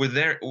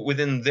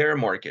within their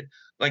market.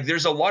 Like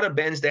there's a lot of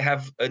bands that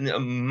have a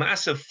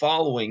massive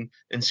following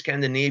in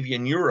Scandinavia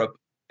and Europe,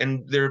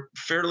 and they're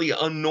fairly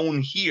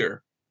unknown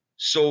here.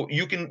 So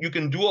you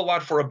can do a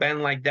lot for a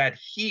band like that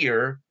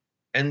here,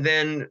 and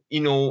then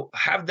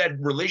have that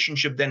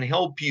relationship then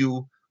help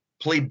you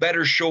play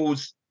better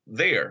shows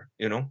there.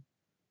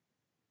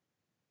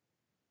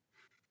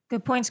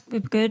 Good points.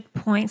 Good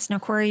points. Now,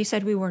 Corey, you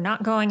said we were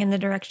not going in the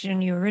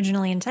direction you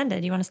originally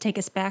intended. You want to take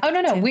us back? Oh,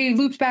 no. We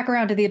looped back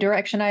around to the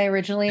direction I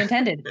originally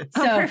intended.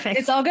 So perfect.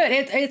 It's all good.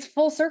 It's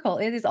full circle.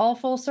 It is all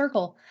full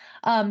circle.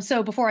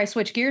 So before I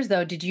switch gears,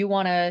 though, did you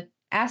want to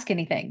ask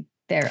anything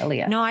there,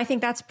 Aaliyah? No, I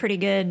think that's pretty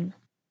good.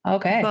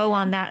 Okay. Bow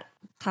on that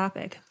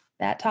topic.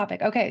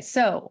 Okay.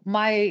 So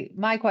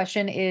my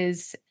question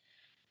is,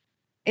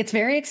 it's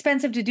very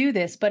expensive to do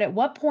this, but at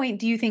what point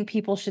do you think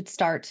people should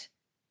start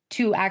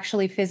to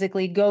actually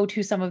physically go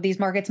to some of these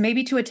markets,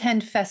 maybe to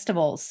attend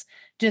festivals,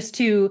 just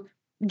to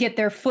get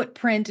their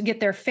footprint, get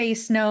their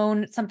face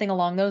known, something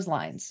along those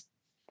lines?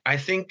 I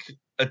think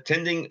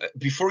attending,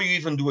 before you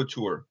even do a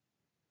tour,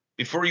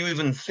 before you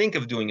even think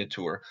of doing a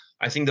tour,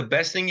 I think the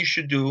best thing you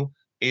should do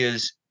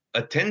is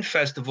attend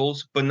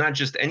festivals, but not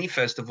just any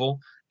festival.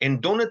 And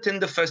don't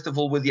attend the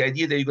festival with the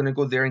idea that you're going to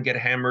go there and get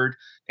hammered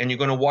and you're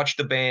going to watch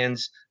the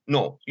bands.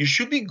 No, you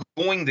should be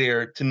going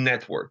there to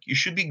network. You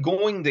should be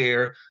going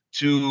there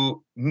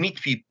to meet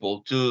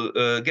people,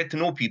 to get to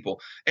know people.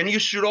 And you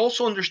should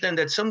also understand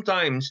that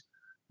sometimes,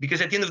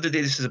 because at the end of the day,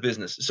 this is a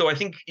business. So I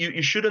think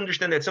you should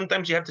understand that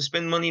sometimes you have to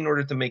spend money in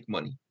order to make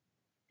money.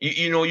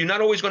 You're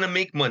not always going to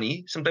make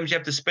money. Sometimes you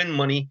have to spend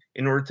money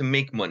in order to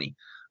make money.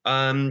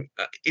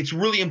 It's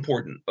really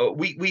important.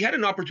 We had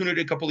an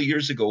opportunity a couple of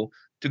years ago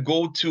to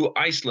go to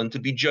Iceland to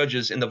be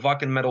judges in the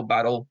Wacken Metal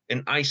Battle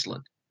in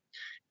Iceland.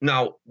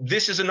 Now,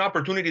 this is an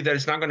opportunity that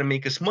is not going to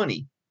make us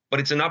money, but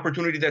it's an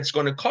opportunity that's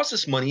going to cost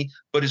us money,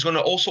 but it's going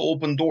to also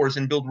open doors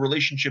and build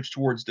relationships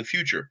towards the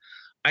future.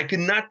 I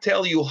cannot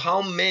tell you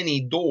how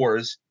many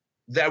doors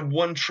that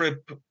one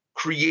trip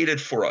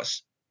created for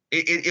us.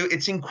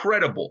 It's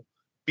incredible.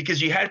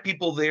 Because you had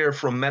people there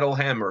from Metal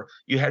Hammer,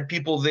 you had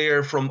people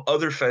there from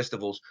other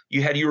festivals,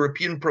 you had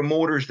European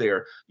promoters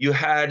there, you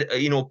had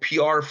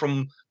PR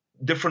from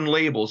different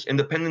labels,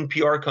 independent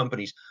PR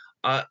companies.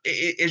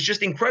 It's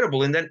just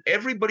incredible, and then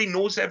everybody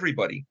knows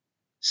everybody.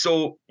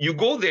 So you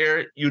go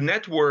there, you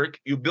network,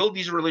 you build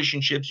these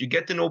relationships, you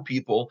get to know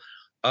people.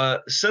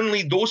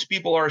 Suddenly, those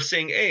people are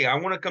saying, "Hey, I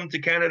want to come to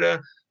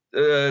Canada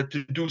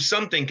to do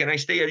something. Can I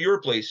stay at your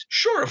place?"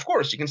 Sure, of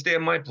course, you can stay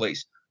at my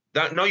place.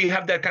 Now you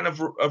have that kind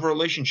of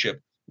relationship.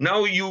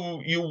 Now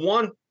you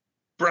want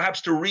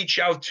perhaps to reach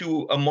out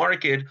to a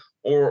market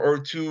or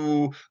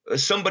to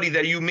somebody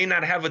that you may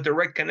not have a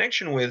direct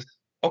connection with.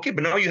 Okay,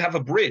 but now you have a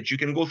bridge. You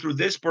can go through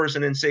this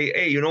person and say,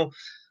 hey,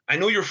 I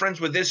know you're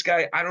friends with this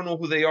guy. I don't know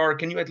who they are.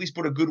 Can you at least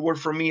put a good word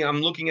for me? I'm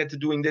looking at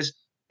doing this.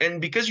 And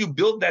because you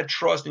build that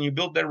trust and you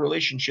build that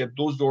relationship,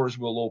 those doors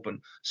will open.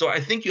 So I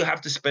think you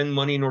have to spend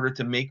money in order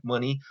to make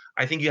money.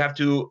 I think you have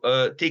to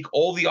take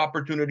all the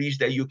opportunities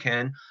that you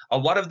can. A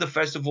lot of the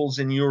festivals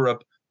in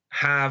Europe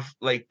have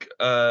like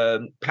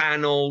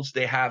panels.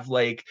 They have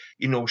like,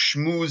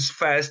 schmooze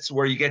fests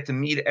where you get to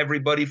meet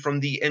everybody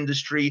from the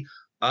industry.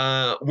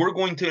 We're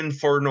going to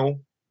Inferno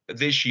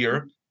this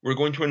year. We're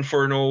going to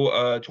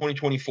Inferno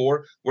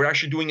 2024. We're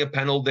actually doing a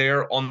panel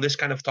there on this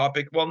kind of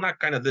topic. Well, not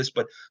kind of this,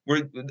 but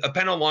we're a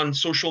panel on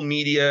social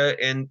media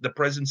and the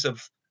presence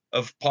of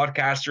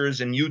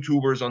podcasters and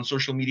YouTubers on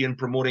social media and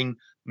promoting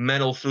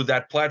metal through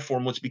that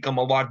platform, which become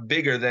a lot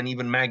bigger than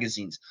even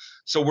magazines.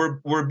 So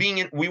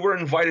we were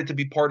invited to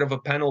be part of a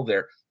panel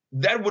there.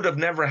 That would have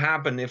never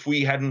happened if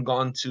we hadn't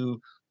gone to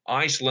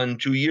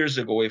Iceland 2 years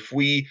ago, if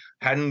we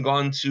hadn't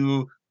gone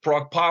to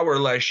Prog Power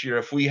last year,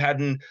 if we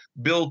hadn't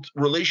built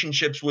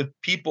relationships with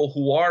people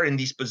who are in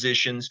these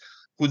positions,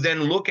 who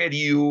then look at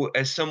you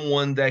as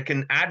someone that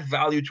can add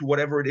value to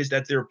whatever it is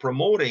that they're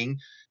promoting,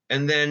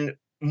 and then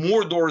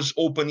more doors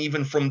open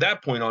even from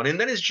that point on. And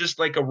then it's just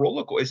like a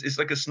roller coaster. It's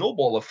like a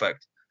snowball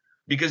effect,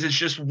 because it's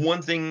just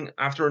one thing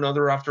after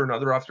another, after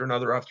another, after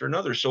another, after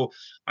another. So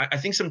I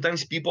think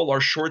sometimes people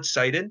are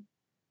short-sighted.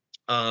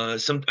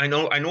 I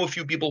know a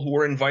few people who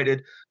were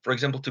invited, for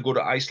example, to go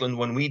to Iceland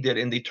when we did,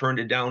 and they turned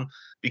it down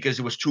because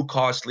it was too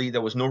costly. There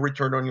was no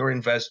return on your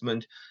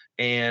investment,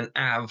 and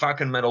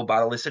Wacken Metal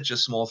Battle is such a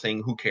small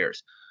thing. Who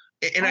cares?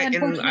 I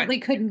unfortunately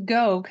couldn't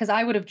go because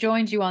I would have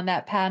joined you on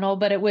that panel,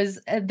 but it was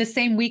the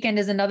same weekend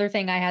as another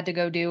thing I had to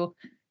go do.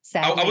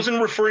 Sadly, I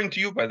wasn't referring to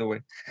you, by the way.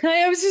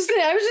 I was just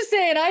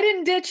saying I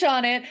didn't ditch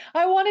on it.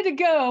 I wanted to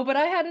go, but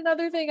I had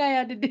another thing I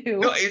had to do.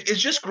 No, it's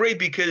just great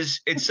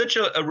because it's such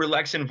a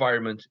relaxed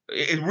environment.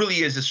 It really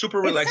is a super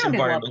relaxed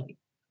environment.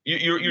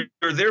 Lovely.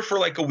 You're there for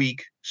like a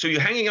week, so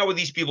you're hanging out with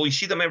these people. You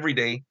see them every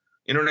day.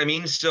 You know what I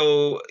mean?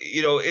 So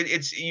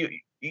it's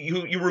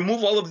you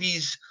remove all of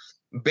these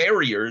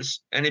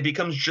barriers, and it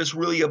becomes just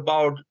really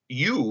about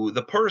you,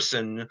 the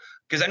person.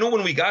 Because I know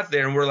when we got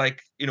there and we're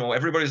like,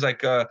 everybody's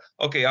like,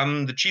 okay,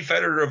 I'm the chief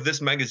editor of this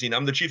magazine.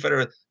 I'm the chief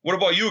editor. What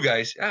about you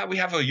guys? We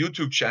have a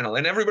YouTube channel,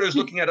 and everybody's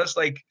looking at us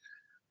like,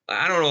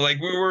 I don't know, like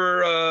we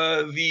were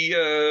the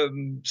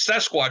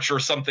Sasquatch or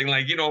something.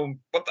 Like,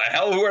 what the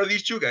hell? Who are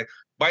these two guys?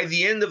 By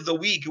the end of the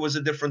week, it was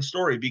a different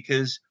story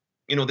because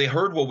they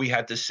heard what we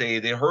had to say.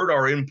 They heard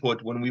our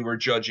input when we were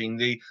judging.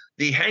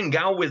 They hang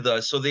out with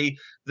us. So that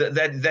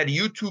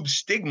YouTube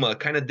stigma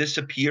kind of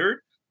disappeared,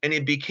 and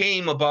it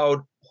became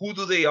about who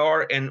do they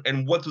are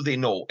and what do they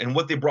know and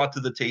what they brought to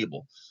the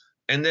table.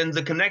 And then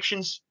the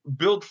connections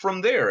built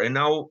from there. And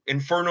now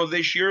Inferno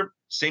this year,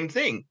 same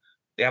thing.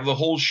 They have a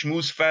whole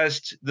schmooze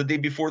fest the day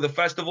before the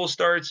festival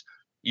starts.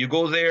 You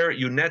go there,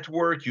 you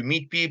network, you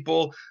meet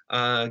people,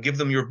 give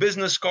them your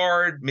business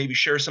card, maybe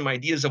share some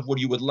ideas of what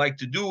you would like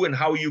to do and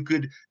how you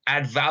could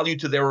add value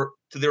to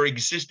their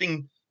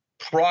existing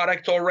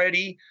product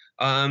already.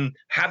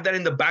 Have that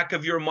in the back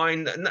of your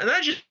mind.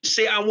 Not just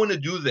say, I want to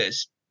do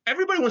this.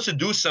 Everybody wants to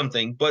do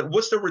something, but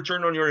what's the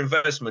return on your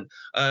investment?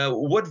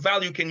 What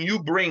value can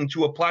you bring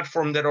to a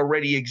platform that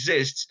already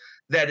exists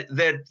that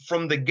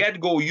from the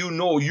get-go,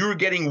 you're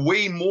getting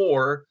way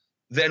more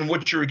than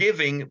what you're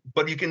giving,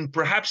 but you can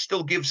perhaps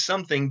still give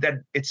something that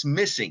it's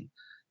missing.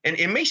 And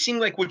it may seem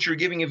like what you're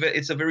giving,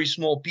 it's a very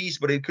small piece,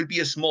 but it could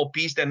be a small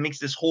piece that makes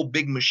this whole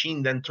big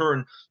machine then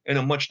turn in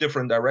a much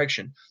different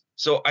direction.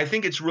 So I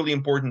think it's really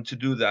important to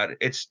do that.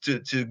 It's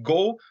to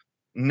go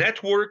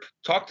network,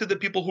 talk to the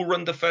people who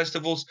run the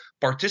festivals,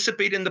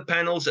 participate in the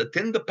panels,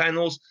 attend the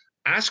panels,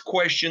 ask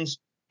questions.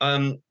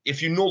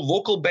 If you know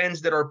local bands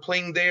that are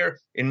playing there,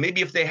 and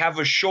maybe if they have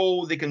a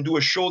show, they can do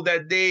a show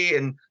that day,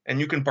 and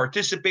you can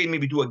participate,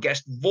 maybe do a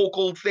guest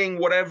vocal thing,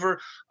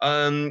 whatever.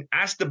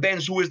 Ask the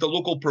bands who is the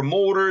local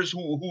promoters,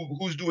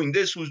 who's doing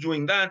this, who's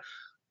doing that.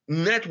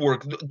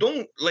 Network.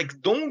 Don't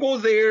go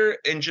there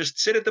and just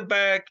sit at the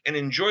back and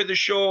enjoy the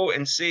show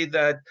and say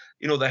that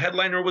the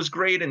headliner was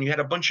great and you had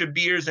a bunch of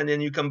beers, and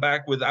then you come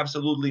back with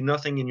absolutely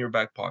nothing in your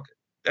back pocket.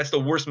 That's the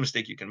worst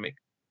mistake you can make.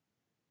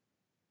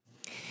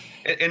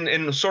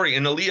 And sorry,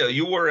 and Aaliyah,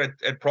 you were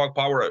at Prog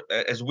Power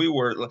as we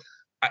were.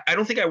 I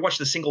don't think I watched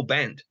a single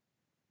band.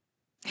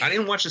 I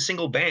didn't watch a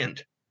single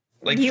band.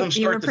 Like from start to finish.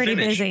 You were pretty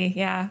busy,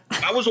 yeah.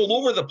 I was all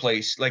over the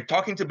place, like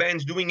talking to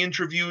bands, doing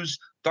interviews,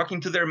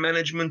 talking to their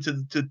management,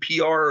 to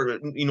PR,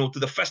 to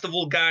the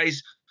festival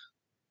guys,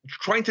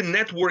 trying to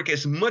network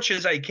as much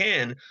as I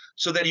can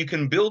so that you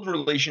can build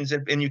relations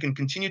and you can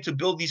continue to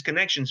build these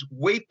connections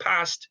way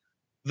past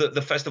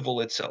the festival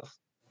itself.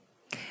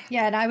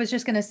 Yeah, and I was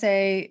just going to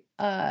say,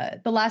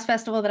 the last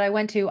festival that I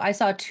went to, I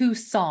saw 2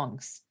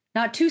 songs,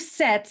 not 2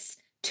 sets,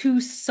 2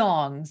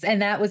 songs,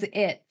 and that was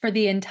it for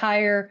the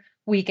entire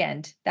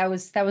weekend. That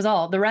was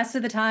all. The rest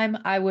of the time,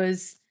 I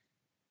was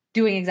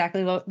doing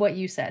exactly what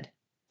you said.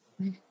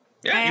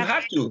 Yeah,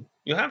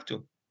 you have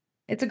to.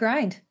 It's a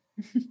grind.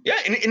 Yeah,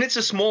 and it's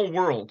a small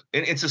world.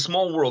 And it's a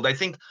small world. I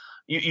think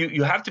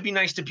you have to be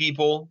nice to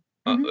people.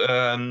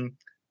 Mm-hmm.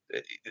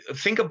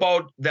 Think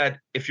about that.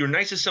 If you're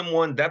nice to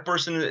someone, that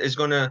person is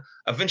going to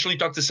eventually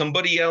talk to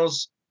somebody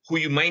else who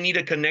you might need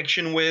a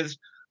connection with.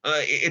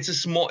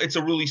 It's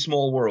a really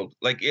small world.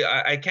 Like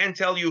I can't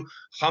tell you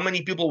how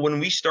many people when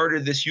we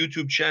started this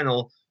YouTube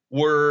channel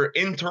were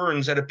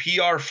interns at a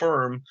PR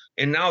firm,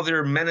 and now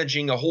they're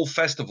managing a whole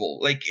festival.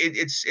 Like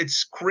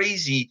it's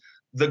crazy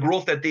the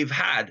growth that they've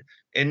had.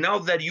 And now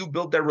that you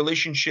built that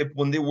relationship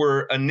when they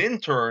were an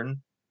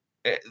intern,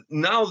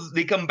 now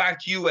they come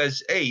back to you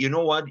as, hey, you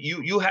know what?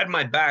 You had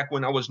my back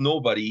when I was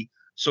nobody.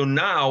 So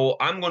now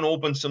I'm going to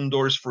open some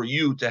doors for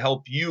you to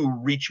help you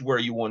reach where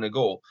you want to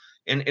go.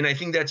 And I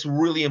think that's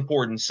really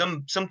important.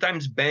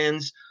 Sometimes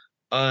bands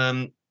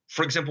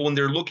for example, when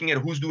they're looking at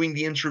who's doing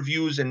the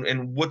interviews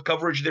and what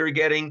coverage they're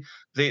getting,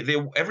 they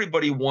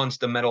everybody wants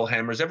the metal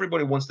hammers,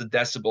 everybody wants the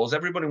decibels,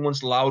 everybody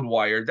wants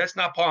Loudwire. That's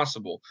not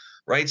possible,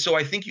 right? So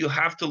I think you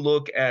have to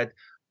look at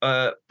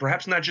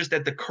perhaps not just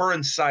at the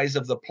current size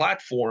of the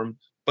platform,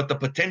 but the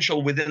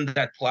potential within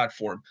that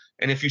platform.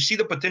 And if you see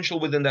the potential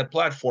within that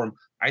platform,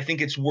 I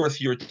think it's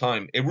worth your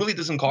time. It really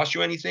doesn't cost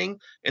you anything,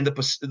 and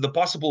the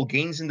possible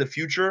gains in the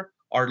future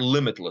are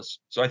limitless.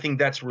 So I think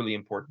that's really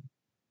important.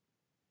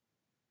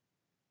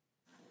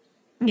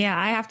 Yeah,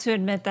 I have to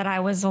admit that I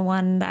was the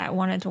one that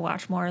wanted to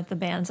watch more of the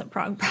bands at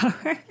Prague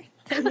Power.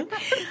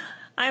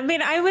 I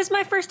mean, I was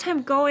my first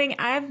time going.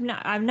 I've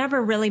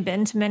never really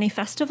been to many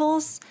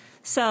festivals,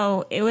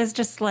 so it was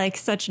just like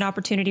such an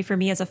opportunity for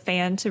me as a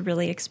fan to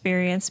really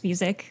experience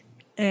music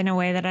in a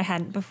way that I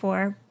hadn't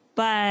before.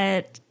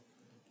 But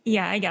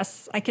yeah, I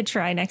guess I could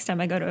try next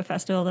time I go to a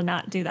festival to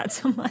not do that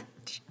so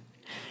much.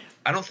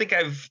 I don't think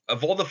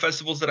of all the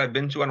festivals that I've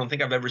been to, I don't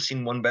think I've ever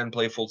seen one band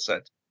play a full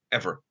set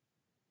ever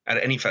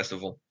at any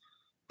festival.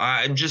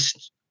 I'm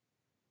just,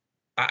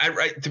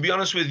 to be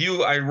honest with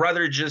you, I'd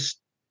rather just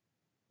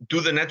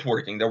do the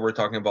networking that we're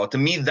talking about. To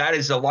me, that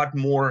is a lot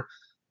more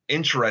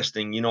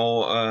interesting.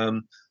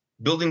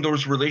 Building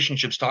those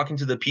relationships, talking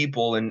to the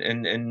people,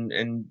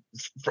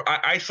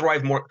 I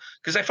thrive more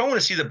because if I want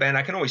to see the band,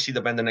 I can always see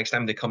the band the next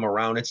time they come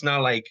around. It's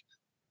not like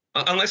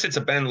unless it's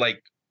a band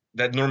like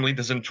that normally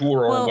doesn't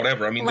tour or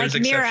whatever. I mean, like there's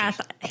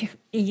exceptions. Mirath,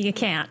 you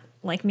can't.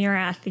 Like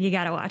Mirath, you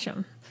got to watch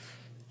them.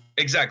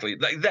 Exactly.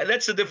 Like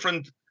that's a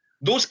different.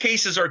 Those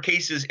cases are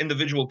cases,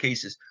 individual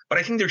cases. But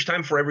I think there's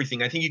time for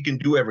everything. I think you can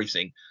do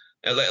everything.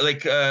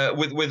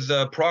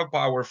 With Prague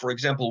Power, for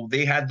example,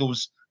 they had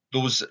those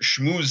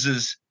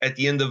schmoozes at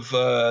the end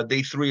of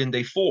day 3 and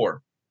day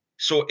 4.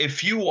 So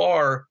if you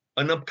are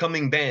an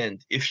upcoming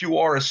band, if you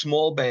are a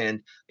small band,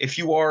 if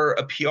you are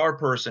a PR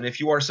person, if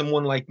you are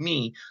someone like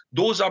me,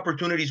 those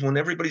opportunities when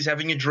everybody's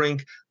having a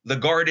drink, the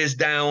guard is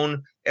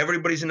down,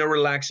 everybody's in a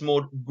relaxed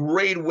mode,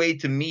 great way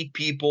to meet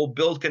people,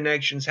 build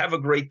connections, have a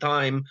great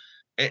time,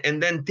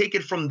 and then take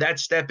it from that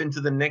step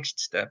into the next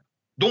step.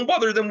 Don't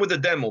bother them with a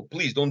demo.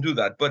 Please don't do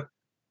that. But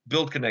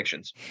build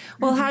connections.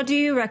 Well, how do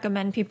you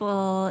recommend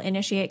people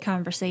initiate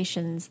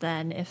conversations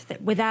then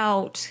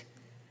without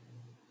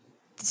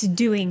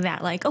doing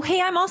that? Like, oh,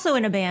 hey, I'm also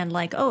in a band.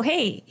 Like, oh,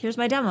 hey, here's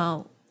my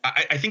demo.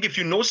 I think if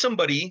you know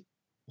somebody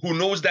who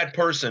knows that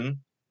person,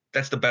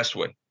 that's the best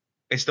way.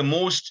 It's the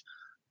most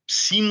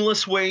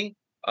seamless way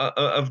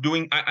of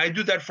doing. I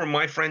do that for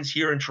my friends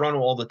here in Toronto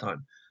all the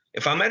time.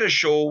 If I'm at a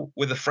show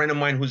with a friend of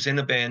mine who's in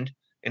a band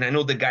and I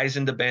know the guys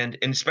in the band,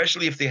 and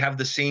especially if they have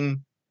the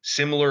same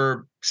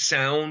similar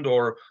sound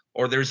or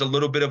there's a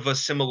little bit of a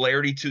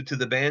similarity to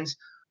the bands,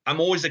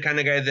 I'm always the kind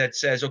of guy that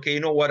says, okay, you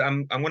know what,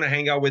 I'm going to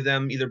hang out with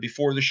them either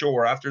before the show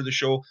or after the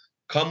show.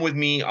 Come with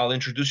me. I'll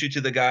introduce you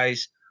to the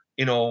guys.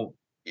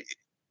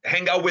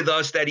 Hang out with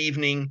us that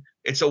evening.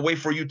 It's a way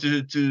for you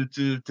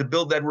to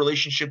build that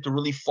relationship, to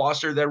really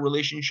foster that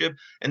relationship.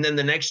 And then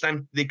the next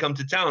time they come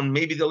to town,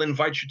 maybe they'll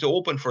invite you to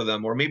open for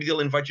them, or maybe they'll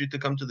invite you to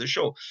come to the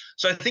show.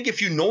 So I think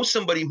if you know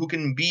somebody who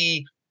can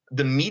be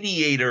the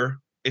mediator,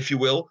 if you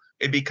will,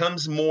 it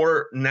becomes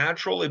more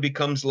natural. It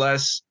becomes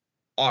less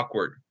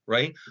awkward,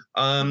 right?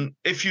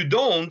 If you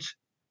don't,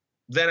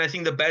 then I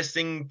think the best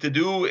thing to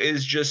do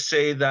is just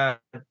say that,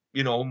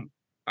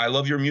 I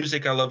love your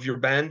music. I love your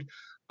band.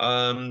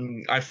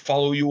 I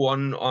follow you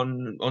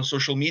on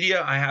social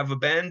media. I have a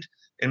band,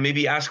 and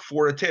maybe ask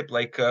for a tip.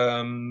 Like,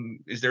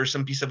 is there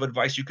some piece of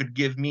advice you could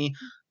give me?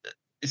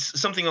 It's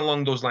something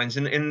along those lines,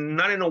 and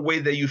not in a way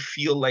that you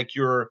feel like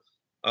you're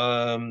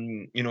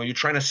trying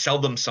to sell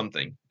them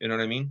something. You know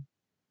what I mean?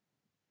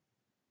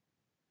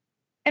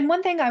 And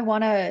one thing I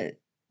want to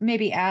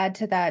maybe add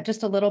to that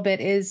just a little bit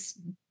is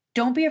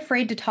don't be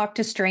afraid to talk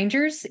to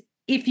strangers.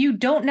 If you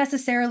don't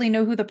necessarily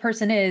know who the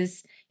person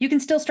is, you can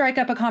still strike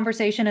up a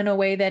conversation in a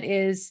way that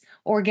is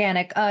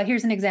organic.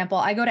 Here's an example.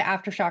 I go to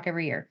Aftershock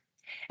every year.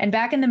 And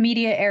back in the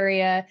media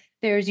area,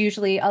 there's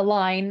usually a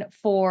line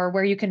for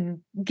where you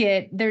can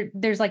get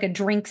there's like a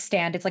drink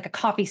stand. It's like a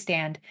coffee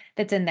stand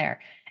that's in there.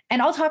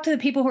 And I'll talk to the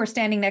people who are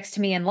standing next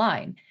to me in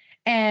line.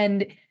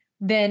 And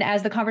then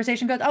as the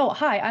conversation goes, oh,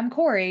 hi, I'm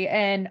Corey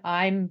and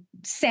I'm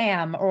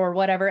Sam or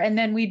whatever. And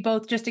then we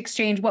both just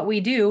exchange what we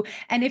do.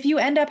 And if you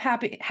end up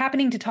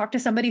happening to talk to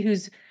somebody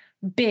who's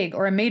big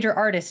or a major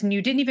artist and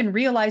you didn't even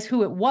realize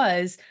who it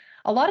was,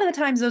 a lot of the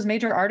times those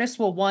major artists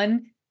will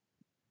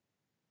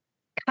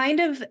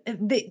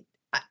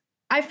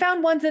I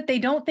found ones that they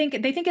think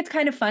it's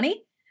kind of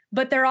funny,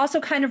 but they're also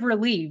kind of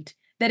relieved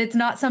that it's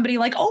not somebody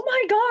like, oh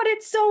my God,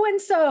 it's so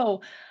and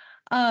so.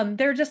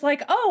 They're just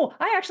like, oh,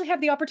 I actually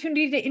have the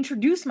opportunity to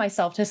introduce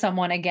myself to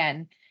someone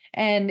again.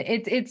 And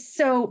it's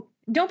so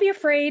don't be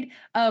afraid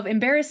of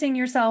embarrassing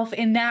yourself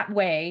in that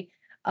way.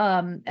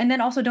 And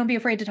then also don't be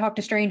afraid to talk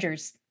to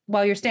strangers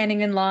while you're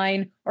standing in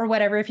line or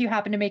whatever, if you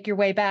happen to make your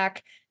way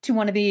back to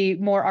one of the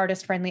more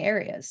artist friendly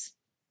areas.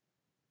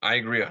 I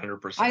agree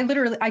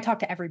 100%. I talk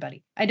to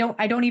everybody. I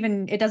don't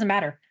even, it doesn't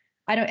matter.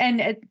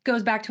 And it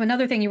goes back to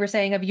another thing you were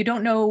saying of you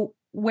don't know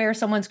where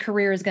someone's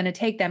career is going to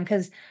take them.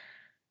 Because,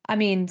 I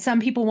mean, some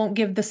people won't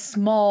give the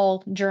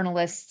small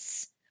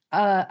journalists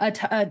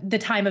the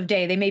time of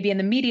day. They may be in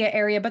the media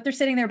area, but they're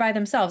sitting there by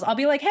themselves. I'll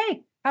be like,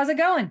 hey, how's it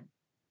going?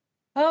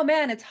 Oh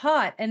man, it's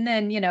hot. And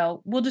then,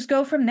 we'll just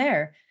go from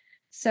there.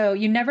 So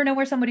you never know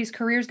where somebody's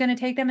career is going to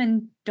take them,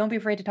 and don't be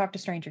afraid to talk to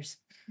strangers.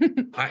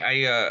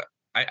 I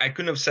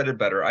couldn't have said it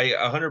better. I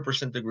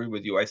 100% agree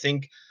with you. I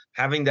think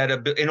having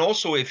that and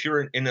also if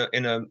you're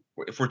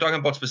if we're talking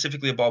about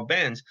specifically about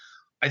bands,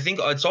 I think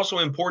it's also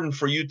important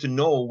for you to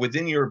know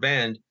within your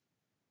band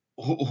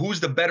who's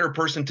the better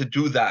person to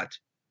do that.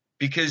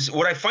 Because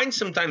what I find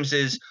sometimes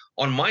is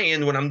on my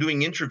end when I'm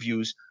doing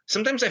interviews,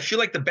 sometimes I feel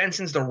like the band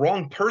sends the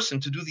wrong person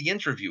to do the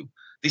interview.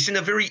 They send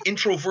a very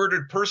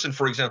introverted person,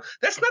 for example.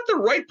 That's not the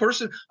right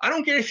person. I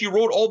don't care if you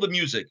wrote all the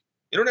music.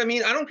 You know what I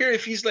mean? I don't care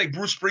if he's like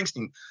Bruce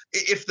Springsteen.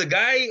 If the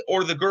guy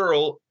or the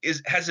girl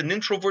has an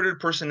introverted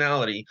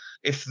personality,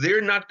 if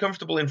they're not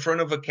comfortable in front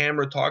of a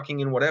camera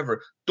talking and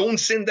whatever, don't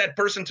send that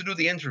person to do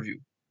the interview.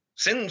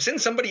 Send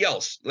somebody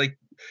else. Like,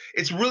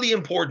 it's really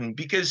important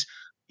because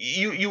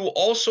you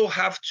also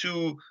have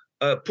to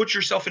put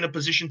yourself in a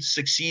position to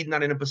succeed,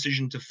 not in a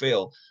position to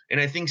fail. And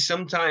I think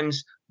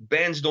sometimes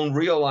bands don't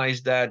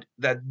realize that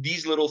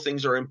these little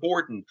things are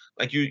important.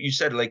 Like you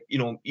said, like,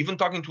 even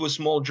talking to a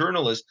small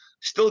journalist,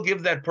 still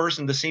give that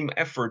person the same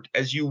effort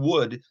as you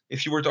would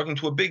if you were talking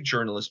to a big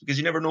journalist, because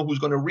you never know who's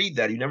going to read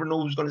that. You never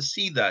know who's going to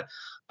see that.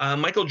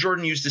 Michael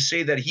Jordan used to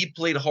say that he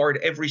played hard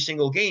every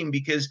single game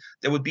because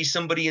there would be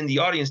somebody in the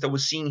audience that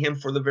was seeing him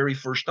for the very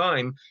first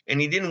time,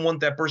 and he didn't want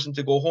that person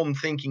to go home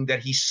thinking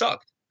that he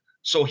sucked.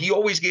 So he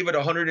always gave it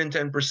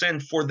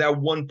 110% for that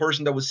one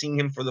person that was seeing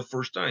him for the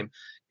first time.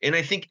 And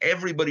I think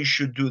everybody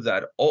should do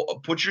that.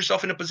 Put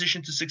yourself in a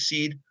position to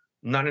succeed,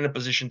 not in a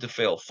position to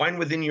fail. Find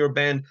within your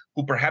band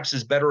who perhaps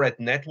is better at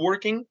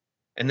networking,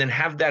 and then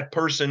have that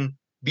person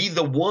be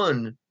the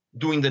one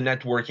doing the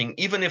networking,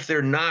 even if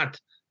they're not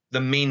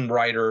the main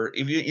writer,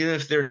 even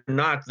if they're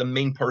not the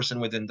main person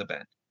within the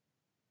band.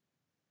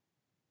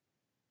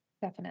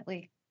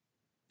 Definitely.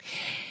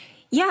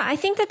 Yeah, I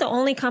think that the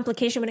only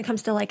complication when it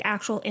comes to like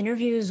actual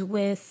interviews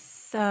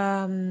with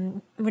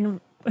when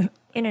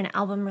in an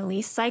album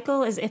release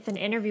cycle is if an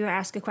interviewer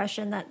asks a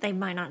question that they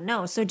might not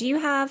know. So do you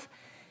have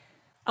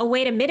a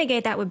way to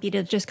mitigate that? Would be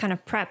to just kind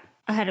of prep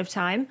ahead of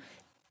time.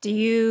 Do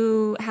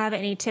you have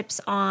any tips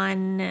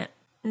on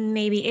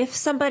maybe if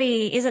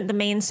somebody isn't the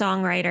main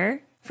songwriter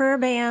for a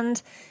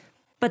band,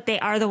 but they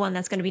are the one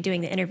that's going to be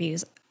doing the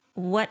interviews,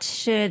 what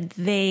should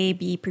they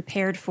be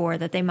prepared for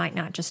that they might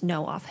not just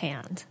know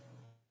offhand?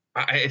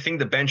 I think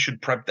the band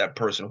should prep that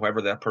person,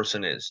 whoever that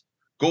person is.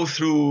 Go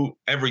through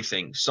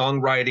everything,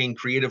 songwriting,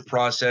 creative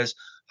process,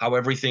 how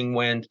everything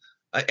went.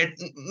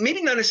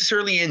 Maybe not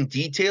necessarily in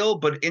detail,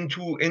 but in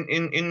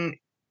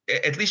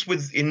at least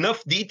with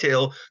enough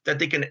detail that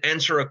they can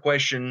answer a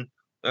question,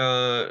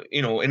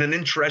 in an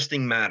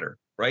interesting manner,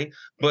 right?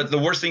 But the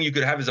worst thing you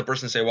could have is a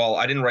person say, "Well,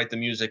 I didn't write the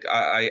music.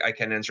 I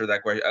can't answer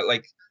that question."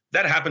 Like,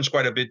 that happens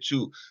quite a bit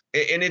too,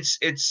 and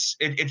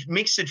it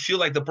makes it feel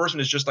like the person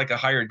is just like a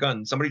hired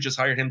gun. Somebody just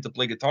hired him to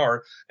play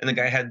guitar, and the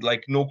guy had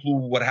like no clue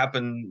what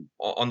happened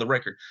on the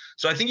record.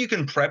 So I think you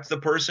can prep the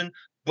person,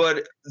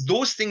 but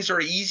those things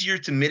are easier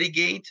to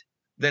mitigate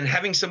than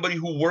having somebody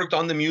who worked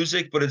on the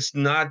music but it's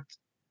not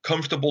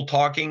comfortable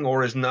talking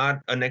or is not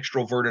an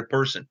extroverted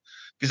person.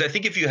 Because I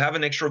think if you have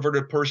an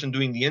extroverted person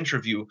doing the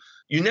interview,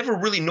 you never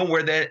really know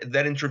where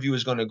that interview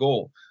is going to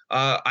go.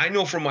 I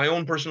know from my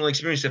own personal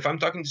experience, if I'm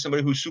talking to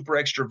somebody who's super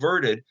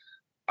extroverted,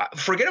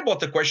 forget about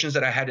the questions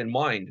that I had in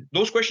mind.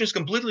 Those questions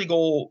completely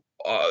go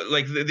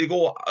like they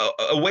go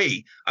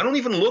away. I don't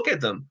even look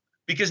at them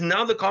because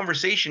now the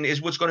conversation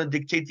is what's going to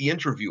dictate the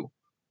interview.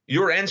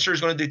 Your answer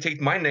is going to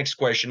dictate my next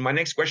question. My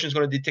next question is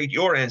going to dictate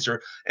your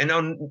answer. And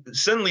now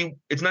suddenly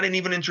it's not an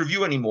even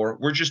interview anymore.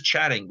 We're just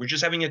chatting. We're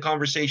just having a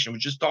conversation. We're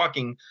just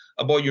talking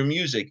about your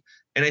music.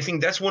 And I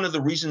think that's one of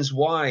the reasons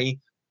why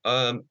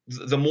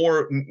the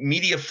more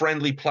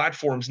media-friendly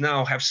platforms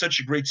now have such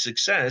a great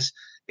success,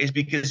 is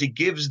because it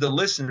gives the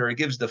listener, it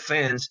gives the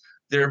fans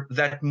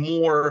that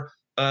more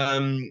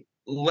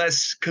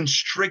less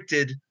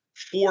constricted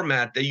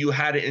format that you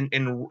had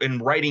in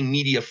writing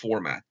media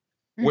format,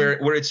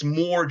 where it's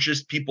more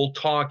just people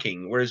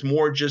talking, where it's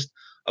more just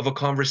of a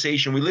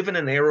conversation. We live in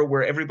an era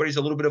where everybody's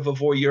a little bit of a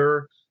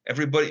voyeur.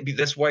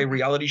 That's why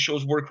reality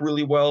shows work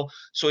really well.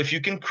 So if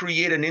you can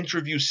create an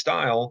interview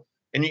style,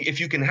 and if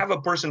you can have a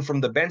person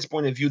from the band's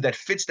point of view that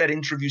fits that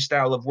interview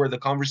style of where the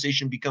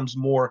conversation becomes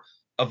more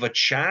of a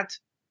chat,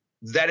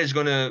 that is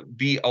going to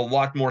be a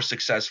lot more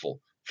successful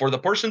for the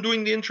person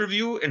doing the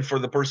interview and for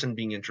the person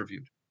being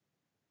interviewed.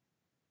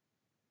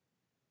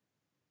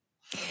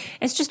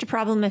 It's just a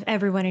problem if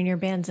everyone in your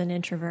band's an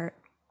introvert.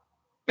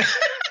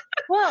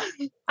 Well,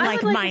 I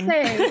would like mine. to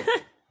say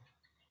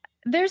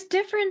there's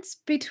difference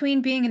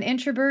between being an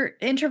introvert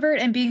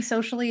and being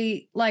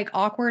socially like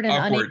awkward and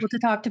unable to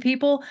talk to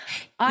people.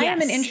 I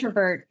am an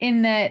introvert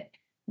in that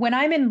when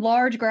I'm in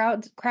large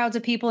crowds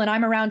of people and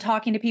I'm around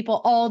talking to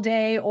people all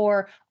day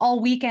or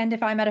all weekend,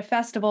 if I'm at a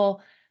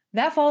festival,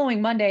 that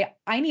following Monday,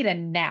 I need a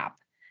nap.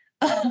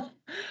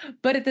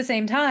 But at the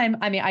same time,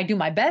 I mean, I do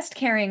my best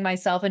carrying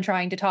myself and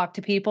trying to talk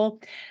to people.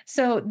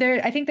 So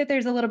I think that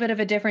there's a little bit of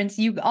a difference.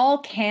 You all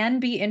can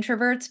be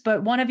introverts,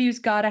 but one of you's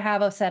got to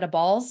have a set of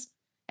balls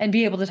and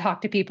be able to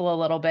talk to people a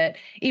little bit,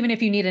 even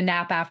if you need a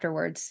nap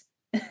afterwards.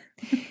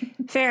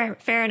 Fair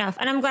enough.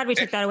 And I'm glad we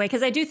took that away,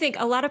 because I do think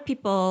a lot of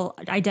people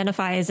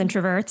identify as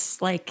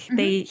introverts. Like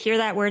they hear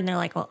that word and they're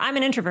like, well, I'm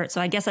an introvert, so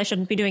I guess I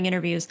shouldn't be doing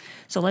interviews.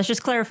 So let's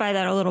just clarify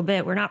that a little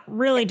bit. We're not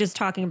really just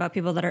talking about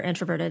people that are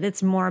introverted.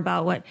 It's more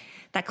about what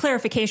that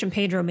clarification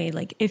Pedro made.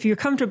 Like if you're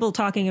comfortable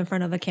talking in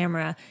front of a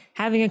camera,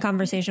 having a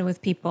conversation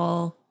with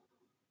people,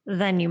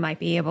 then you might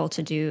be able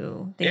to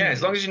do the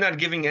As long interviews. as you're not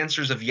giving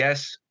answers of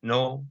yes,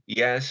 no,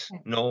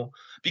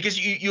 because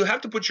you have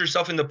to put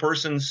yourself in the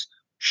person's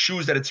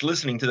shoes that it's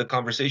listening to the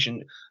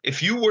conversation.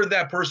 If you were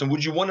that person,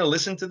 would you want to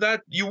listen to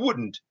that? You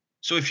wouldn't.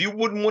 So if you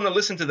wouldn't want to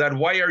listen to that,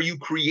 why are you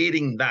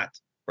creating that?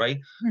 Right.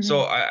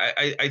 So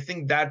I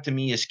think that to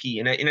me is key.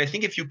 And I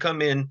think if you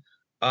come in,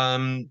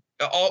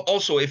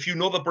 also, if you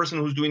know the person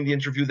who's doing the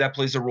interview, that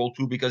plays a role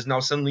too, because now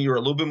suddenly you're a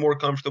little bit more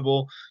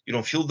comfortable. You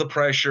don't feel the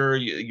pressure.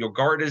 Your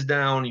guard is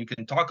down. You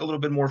can talk a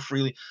little bit more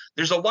freely.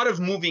 There's a lot of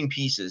moving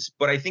pieces,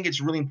 but I think it's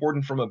really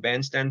important from a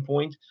band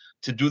standpoint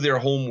to do their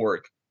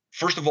homework.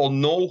 First of all,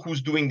 know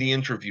who's doing the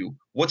interview.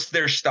 What's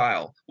their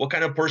style? What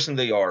kind of person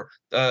they are?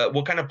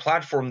 What kind of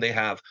platform they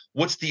have?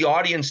 What's the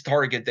audience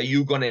target that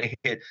you're going to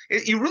hit?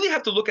 You really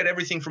have to look at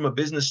everything from a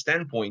business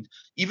standpoint.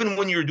 Even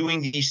when you're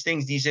doing these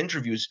things, these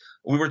interviews,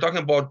 we were talking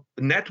about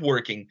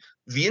networking.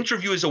 The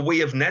interview is a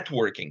way of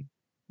networking,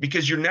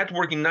 because you're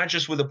networking not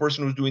just with the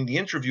person who's doing the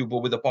interview, but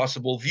with the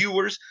possible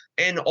viewers,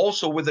 and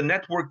also with a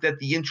network that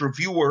the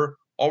interviewer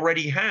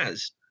already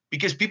has,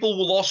 because people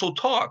will also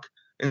talk.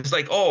 And it's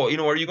like, oh,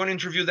 are you going to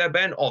interview that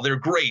band? Oh, they're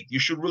great. You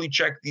should really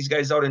check these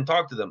guys out and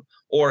talk to them.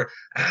 Or,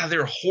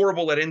 they're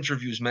horrible at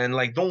interviews, man.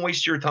 Like, don't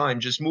waste your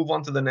time. Just move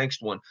on to the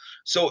next one.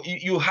 So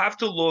you have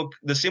to look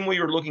the same way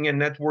you're looking at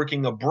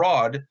networking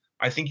abroad.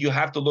 I think you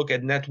have to look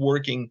at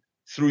networking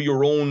through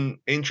your own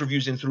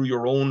interviews and through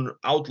your own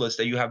outlets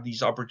that you have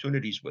these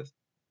opportunities with.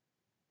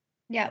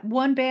 Yeah,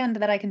 one band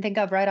that I can think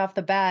of right off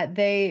the bat,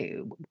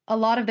 a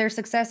lot of their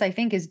success, I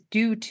think, is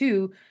due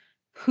to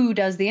who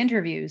does the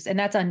interviews, and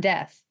that's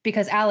Undeath,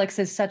 because Alex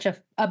is such a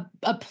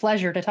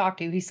pleasure to talk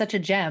to. He's such a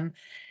gem,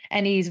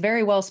 and he's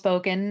very well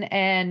spoken,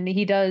 and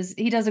he does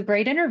a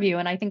great interview,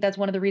 and I think that's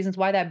one of the reasons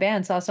why that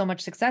band saw so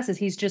much success is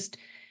he's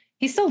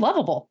so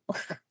lovable.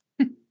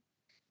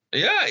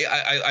 Yeah,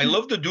 I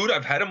love the dude.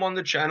 I've had him on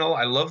the channel.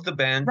 I love the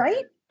band.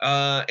 Right?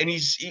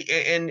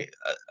 And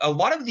a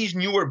lot of these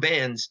newer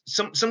bands,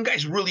 some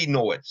guys really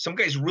know it. Some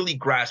guys really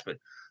grasp it.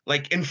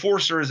 Like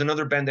Enforcer is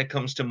another band that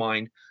comes to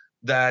mind.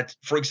 That,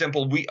 for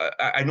example,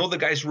 I know the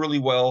guys really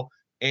well,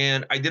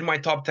 and I did my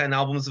top 10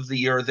 albums of the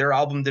year. Their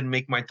album didn't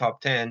make my top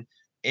 10,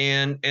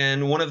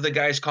 and one of the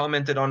guys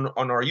commented on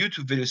our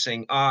YouTube video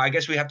saying, "I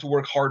guess we have to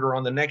work harder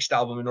on the next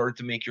album in order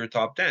to make your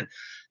top 10."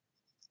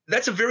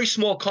 That's a very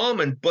small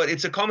comment, but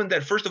it's a comment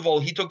that, first of all,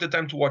 he took the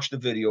time to watch the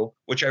video,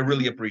 which I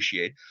really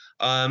appreciate.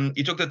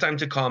 He took the time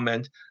to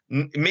comment.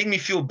 It made me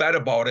feel bad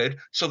about it.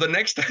 So the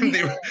next time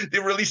they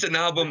release an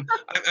album,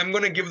 I'm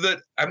going to give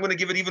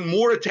it even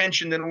more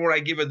attention than what I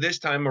give it this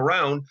time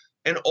around.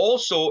 And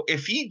also,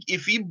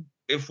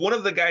 if one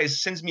of the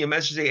guys sends me a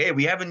message, say, "Hey,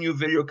 we have a new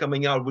video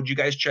coming out. Would you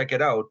guys check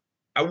it out?"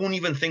 I won't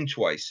even think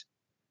twice.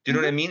 Do you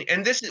know what I mean?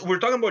 And we're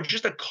talking about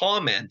just a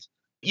comment.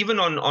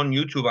 Even on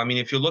YouTube, I mean,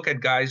 if you look at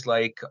guys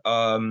like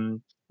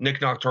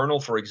Nick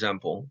Nocturnal, for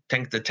example,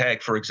 Tank the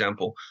Tag, for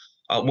example,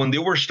 when they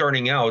were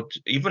starting out,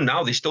 even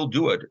now they still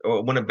do it.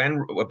 When a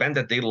band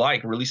that they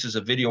like releases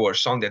a video or a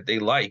song that they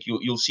like,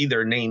 you'll see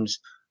their names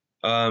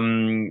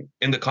in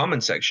the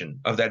comment section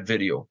of that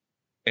video.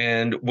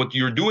 And what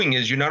you're doing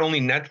is you're not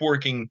only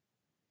networking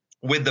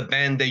with the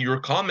band that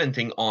you're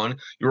commenting on,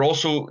 you're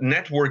also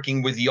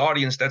networking with the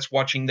audience that's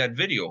watching that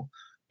video,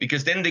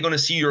 because then they're going to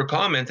see your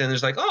comment and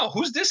it's like, oh,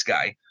 who's this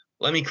guy?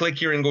 Let me click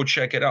here and go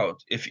check it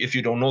out if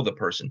you don't know the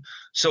person.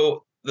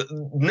 So the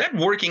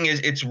networking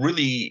it's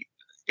really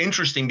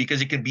interesting because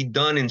it can be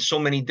done in so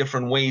many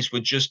different ways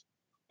with just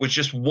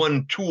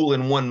one tool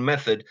and one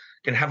method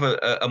can have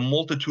a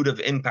multitude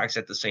of impacts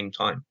at the same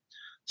time.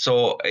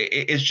 So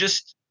it's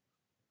just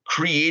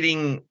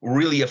creating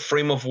really a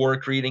frame of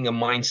work, creating a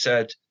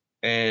mindset,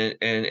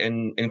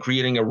 and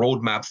creating a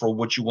roadmap for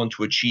what you want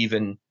to achieve,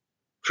 and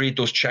create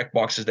those check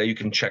boxes that you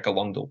can check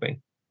along the way.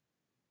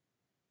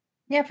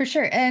 Yeah, for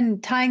sure.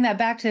 And tying that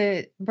back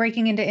to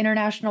breaking into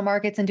international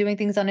markets and doing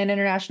things on an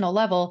international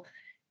level,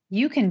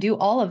 you can do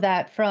all of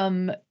that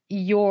from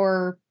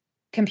your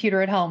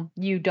computer at home.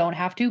 You don't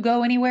have to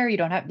go anywhere. You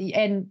don't have,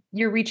 and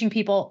you're reaching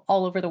people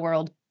all over the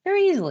world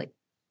very easily.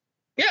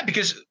 Yeah,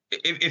 because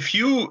if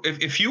you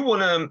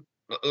want to,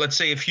 let's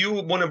say, if you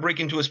want to break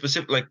into a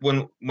specific, like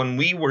when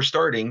we were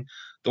starting,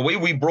 the way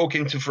we broke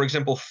into, for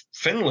example,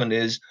 Finland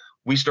is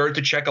we started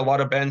to check a lot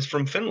of bands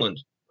from Finland.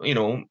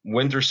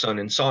 Winter Sun,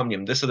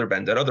 Insomnium, this other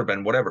band, that other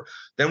band, whatever.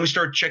 Then we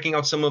start checking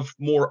out some of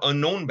more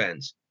unknown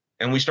bands.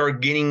 and we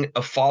started gaining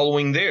a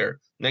following there.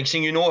 Next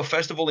thing you know, a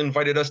festival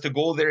invited us to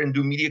go there and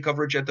do media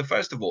coverage at the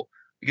festival,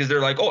 because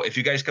they're like, oh, if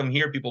you guys come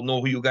here, people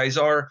know who you guys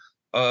are.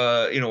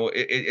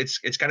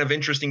 It's kind of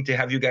interesting to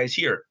have you guys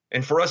here.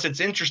 And for us, it's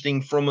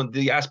interesting from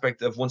the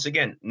aspect of, once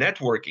again,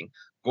 networking,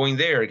 going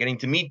there, getting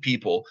to meet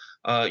people.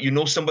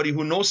 Somebody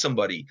who knows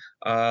somebody,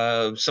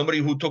 somebody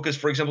who took us,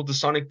 for example, to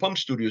Sonic Pump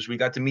Studios. We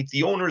got to meet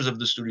the owners of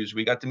the studios.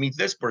 We got to meet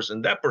this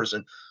person, that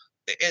person.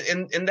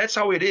 And that's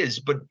how it is.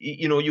 But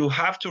you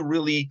have to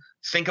really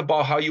think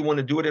about how you want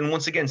to do it. And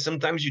once again,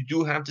 sometimes you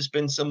do have to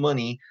spend some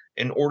money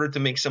in order to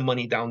make some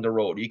money down the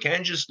road. You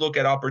can't just look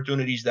at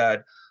opportunities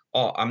that,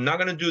 oh, I'm not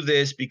going to do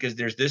this because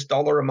there's this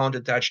dollar amount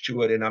attached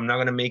to it, and I'm not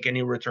going to make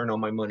any return on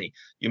my money.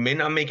 You may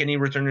not make any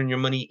return on your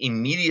money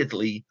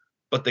immediately,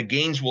 but the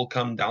gains will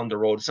come down the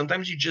road.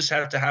 Sometimes you just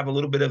have to have a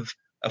little bit of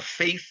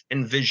faith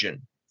and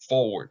vision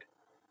forward.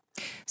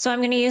 So I'm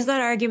going to use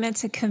that argument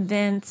to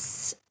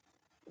convince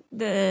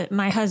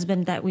my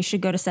husband that we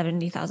should go to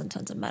 70,000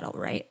 tons of metal,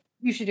 right?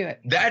 You should do it.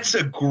 That's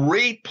a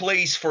great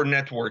place for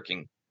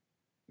networking.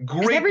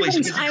 Great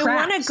place. I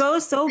want to go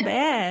so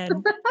bad.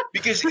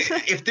 Because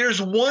if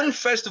there's one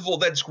festival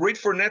that's great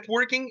for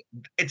networking,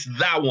 it's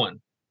that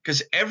one.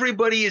 Because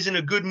everybody is in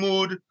a good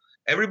mood.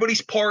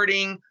 Everybody's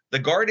partying. The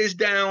guard is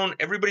down.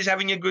 Everybody's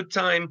having a good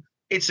time.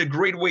 It's a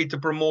great way to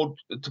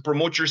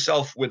promote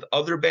yourself with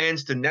other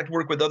bands, to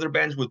network with other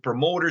bands, with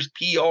promoters,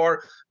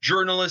 PR,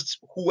 journalists,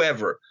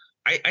 whoever.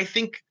 I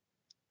think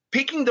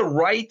picking the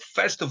right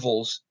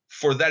festivals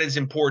for that is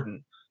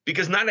important,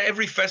 because not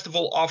every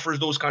festival offers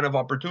those kind of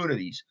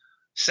opportunities.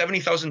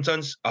 70,000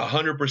 tons,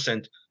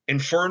 100%.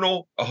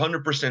 Inferno,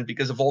 100%,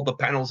 because of all the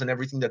panels and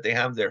everything that they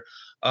have there.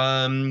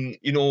 Beyond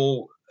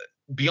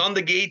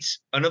the Gates,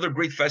 another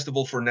great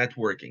festival for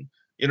networking.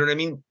 You know what I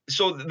mean?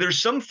 So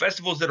there's some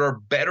festivals that are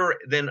better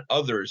than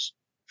others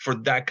for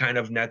that kind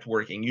of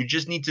networking. You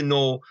just need to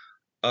know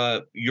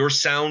your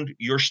sound,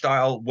 your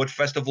style, what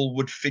festival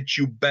would fit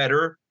you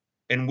better,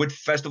 and what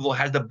festival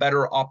has the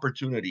better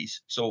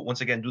opportunities. So once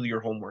again, do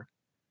your homework.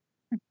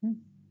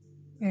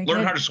 Mm-hmm.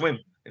 Learn how to swim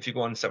if you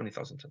go on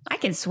 70,000 tons. I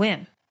can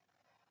swim.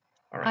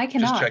 All right, I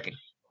cannot. just checking.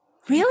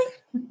 Really?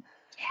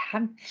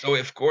 Yeah. So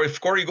if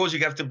Corey goes, you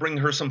have to bring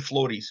her some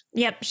floaties.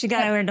 Yep, she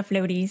got to wear the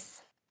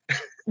floaties.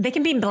 They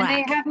can be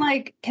black. And they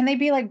have can they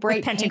be like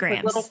bright pink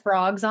with little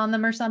frogs on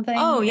them or something?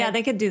 Oh yeah,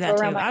 they could do that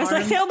too. I was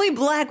like, they'll be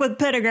black with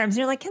pentagrams. And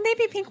you're like, can they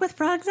be pink with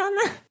frogs on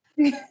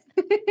them?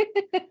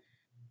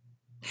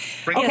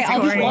 Okay,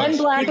 I'll do one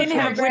black with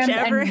pentagrams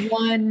and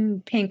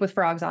one pink with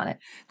frogs on it.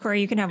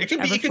 Corey, you can have it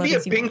could be a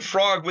pink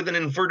frog with an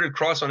inverted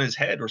cross on his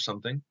head or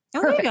something.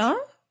 Oh, there you go.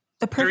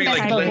 The perfect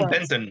like Glenn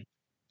Benton,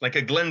 like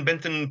a Glenn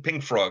Benton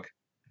pink frog.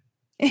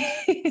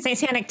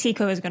 Satanic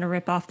Tico is going to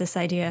rip off this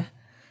idea.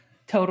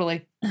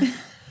 Totally.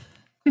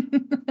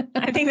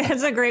 I think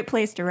that's a great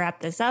place to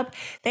wrap this up.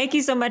 Thank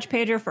you so much,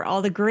 Pedro, for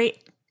all the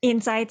great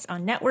insights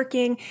on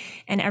networking,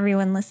 and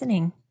everyone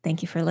listening.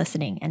 Thank you for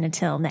listening. And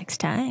until next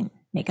time,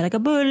 make it like a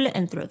bull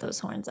and throw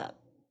those horns up.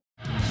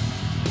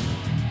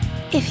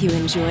 If you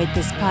enjoyed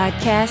this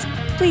podcast,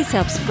 please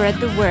help spread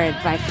the word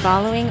by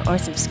following or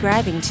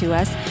subscribing to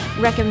us,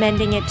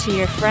 recommending it to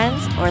your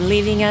friends, or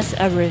leaving us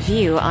a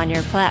review on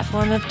your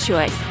platform of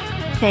choice.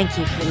 Thank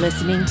you for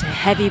listening to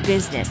Heavy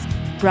Business,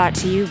 brought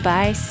to you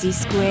by C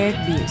Squared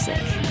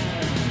Music.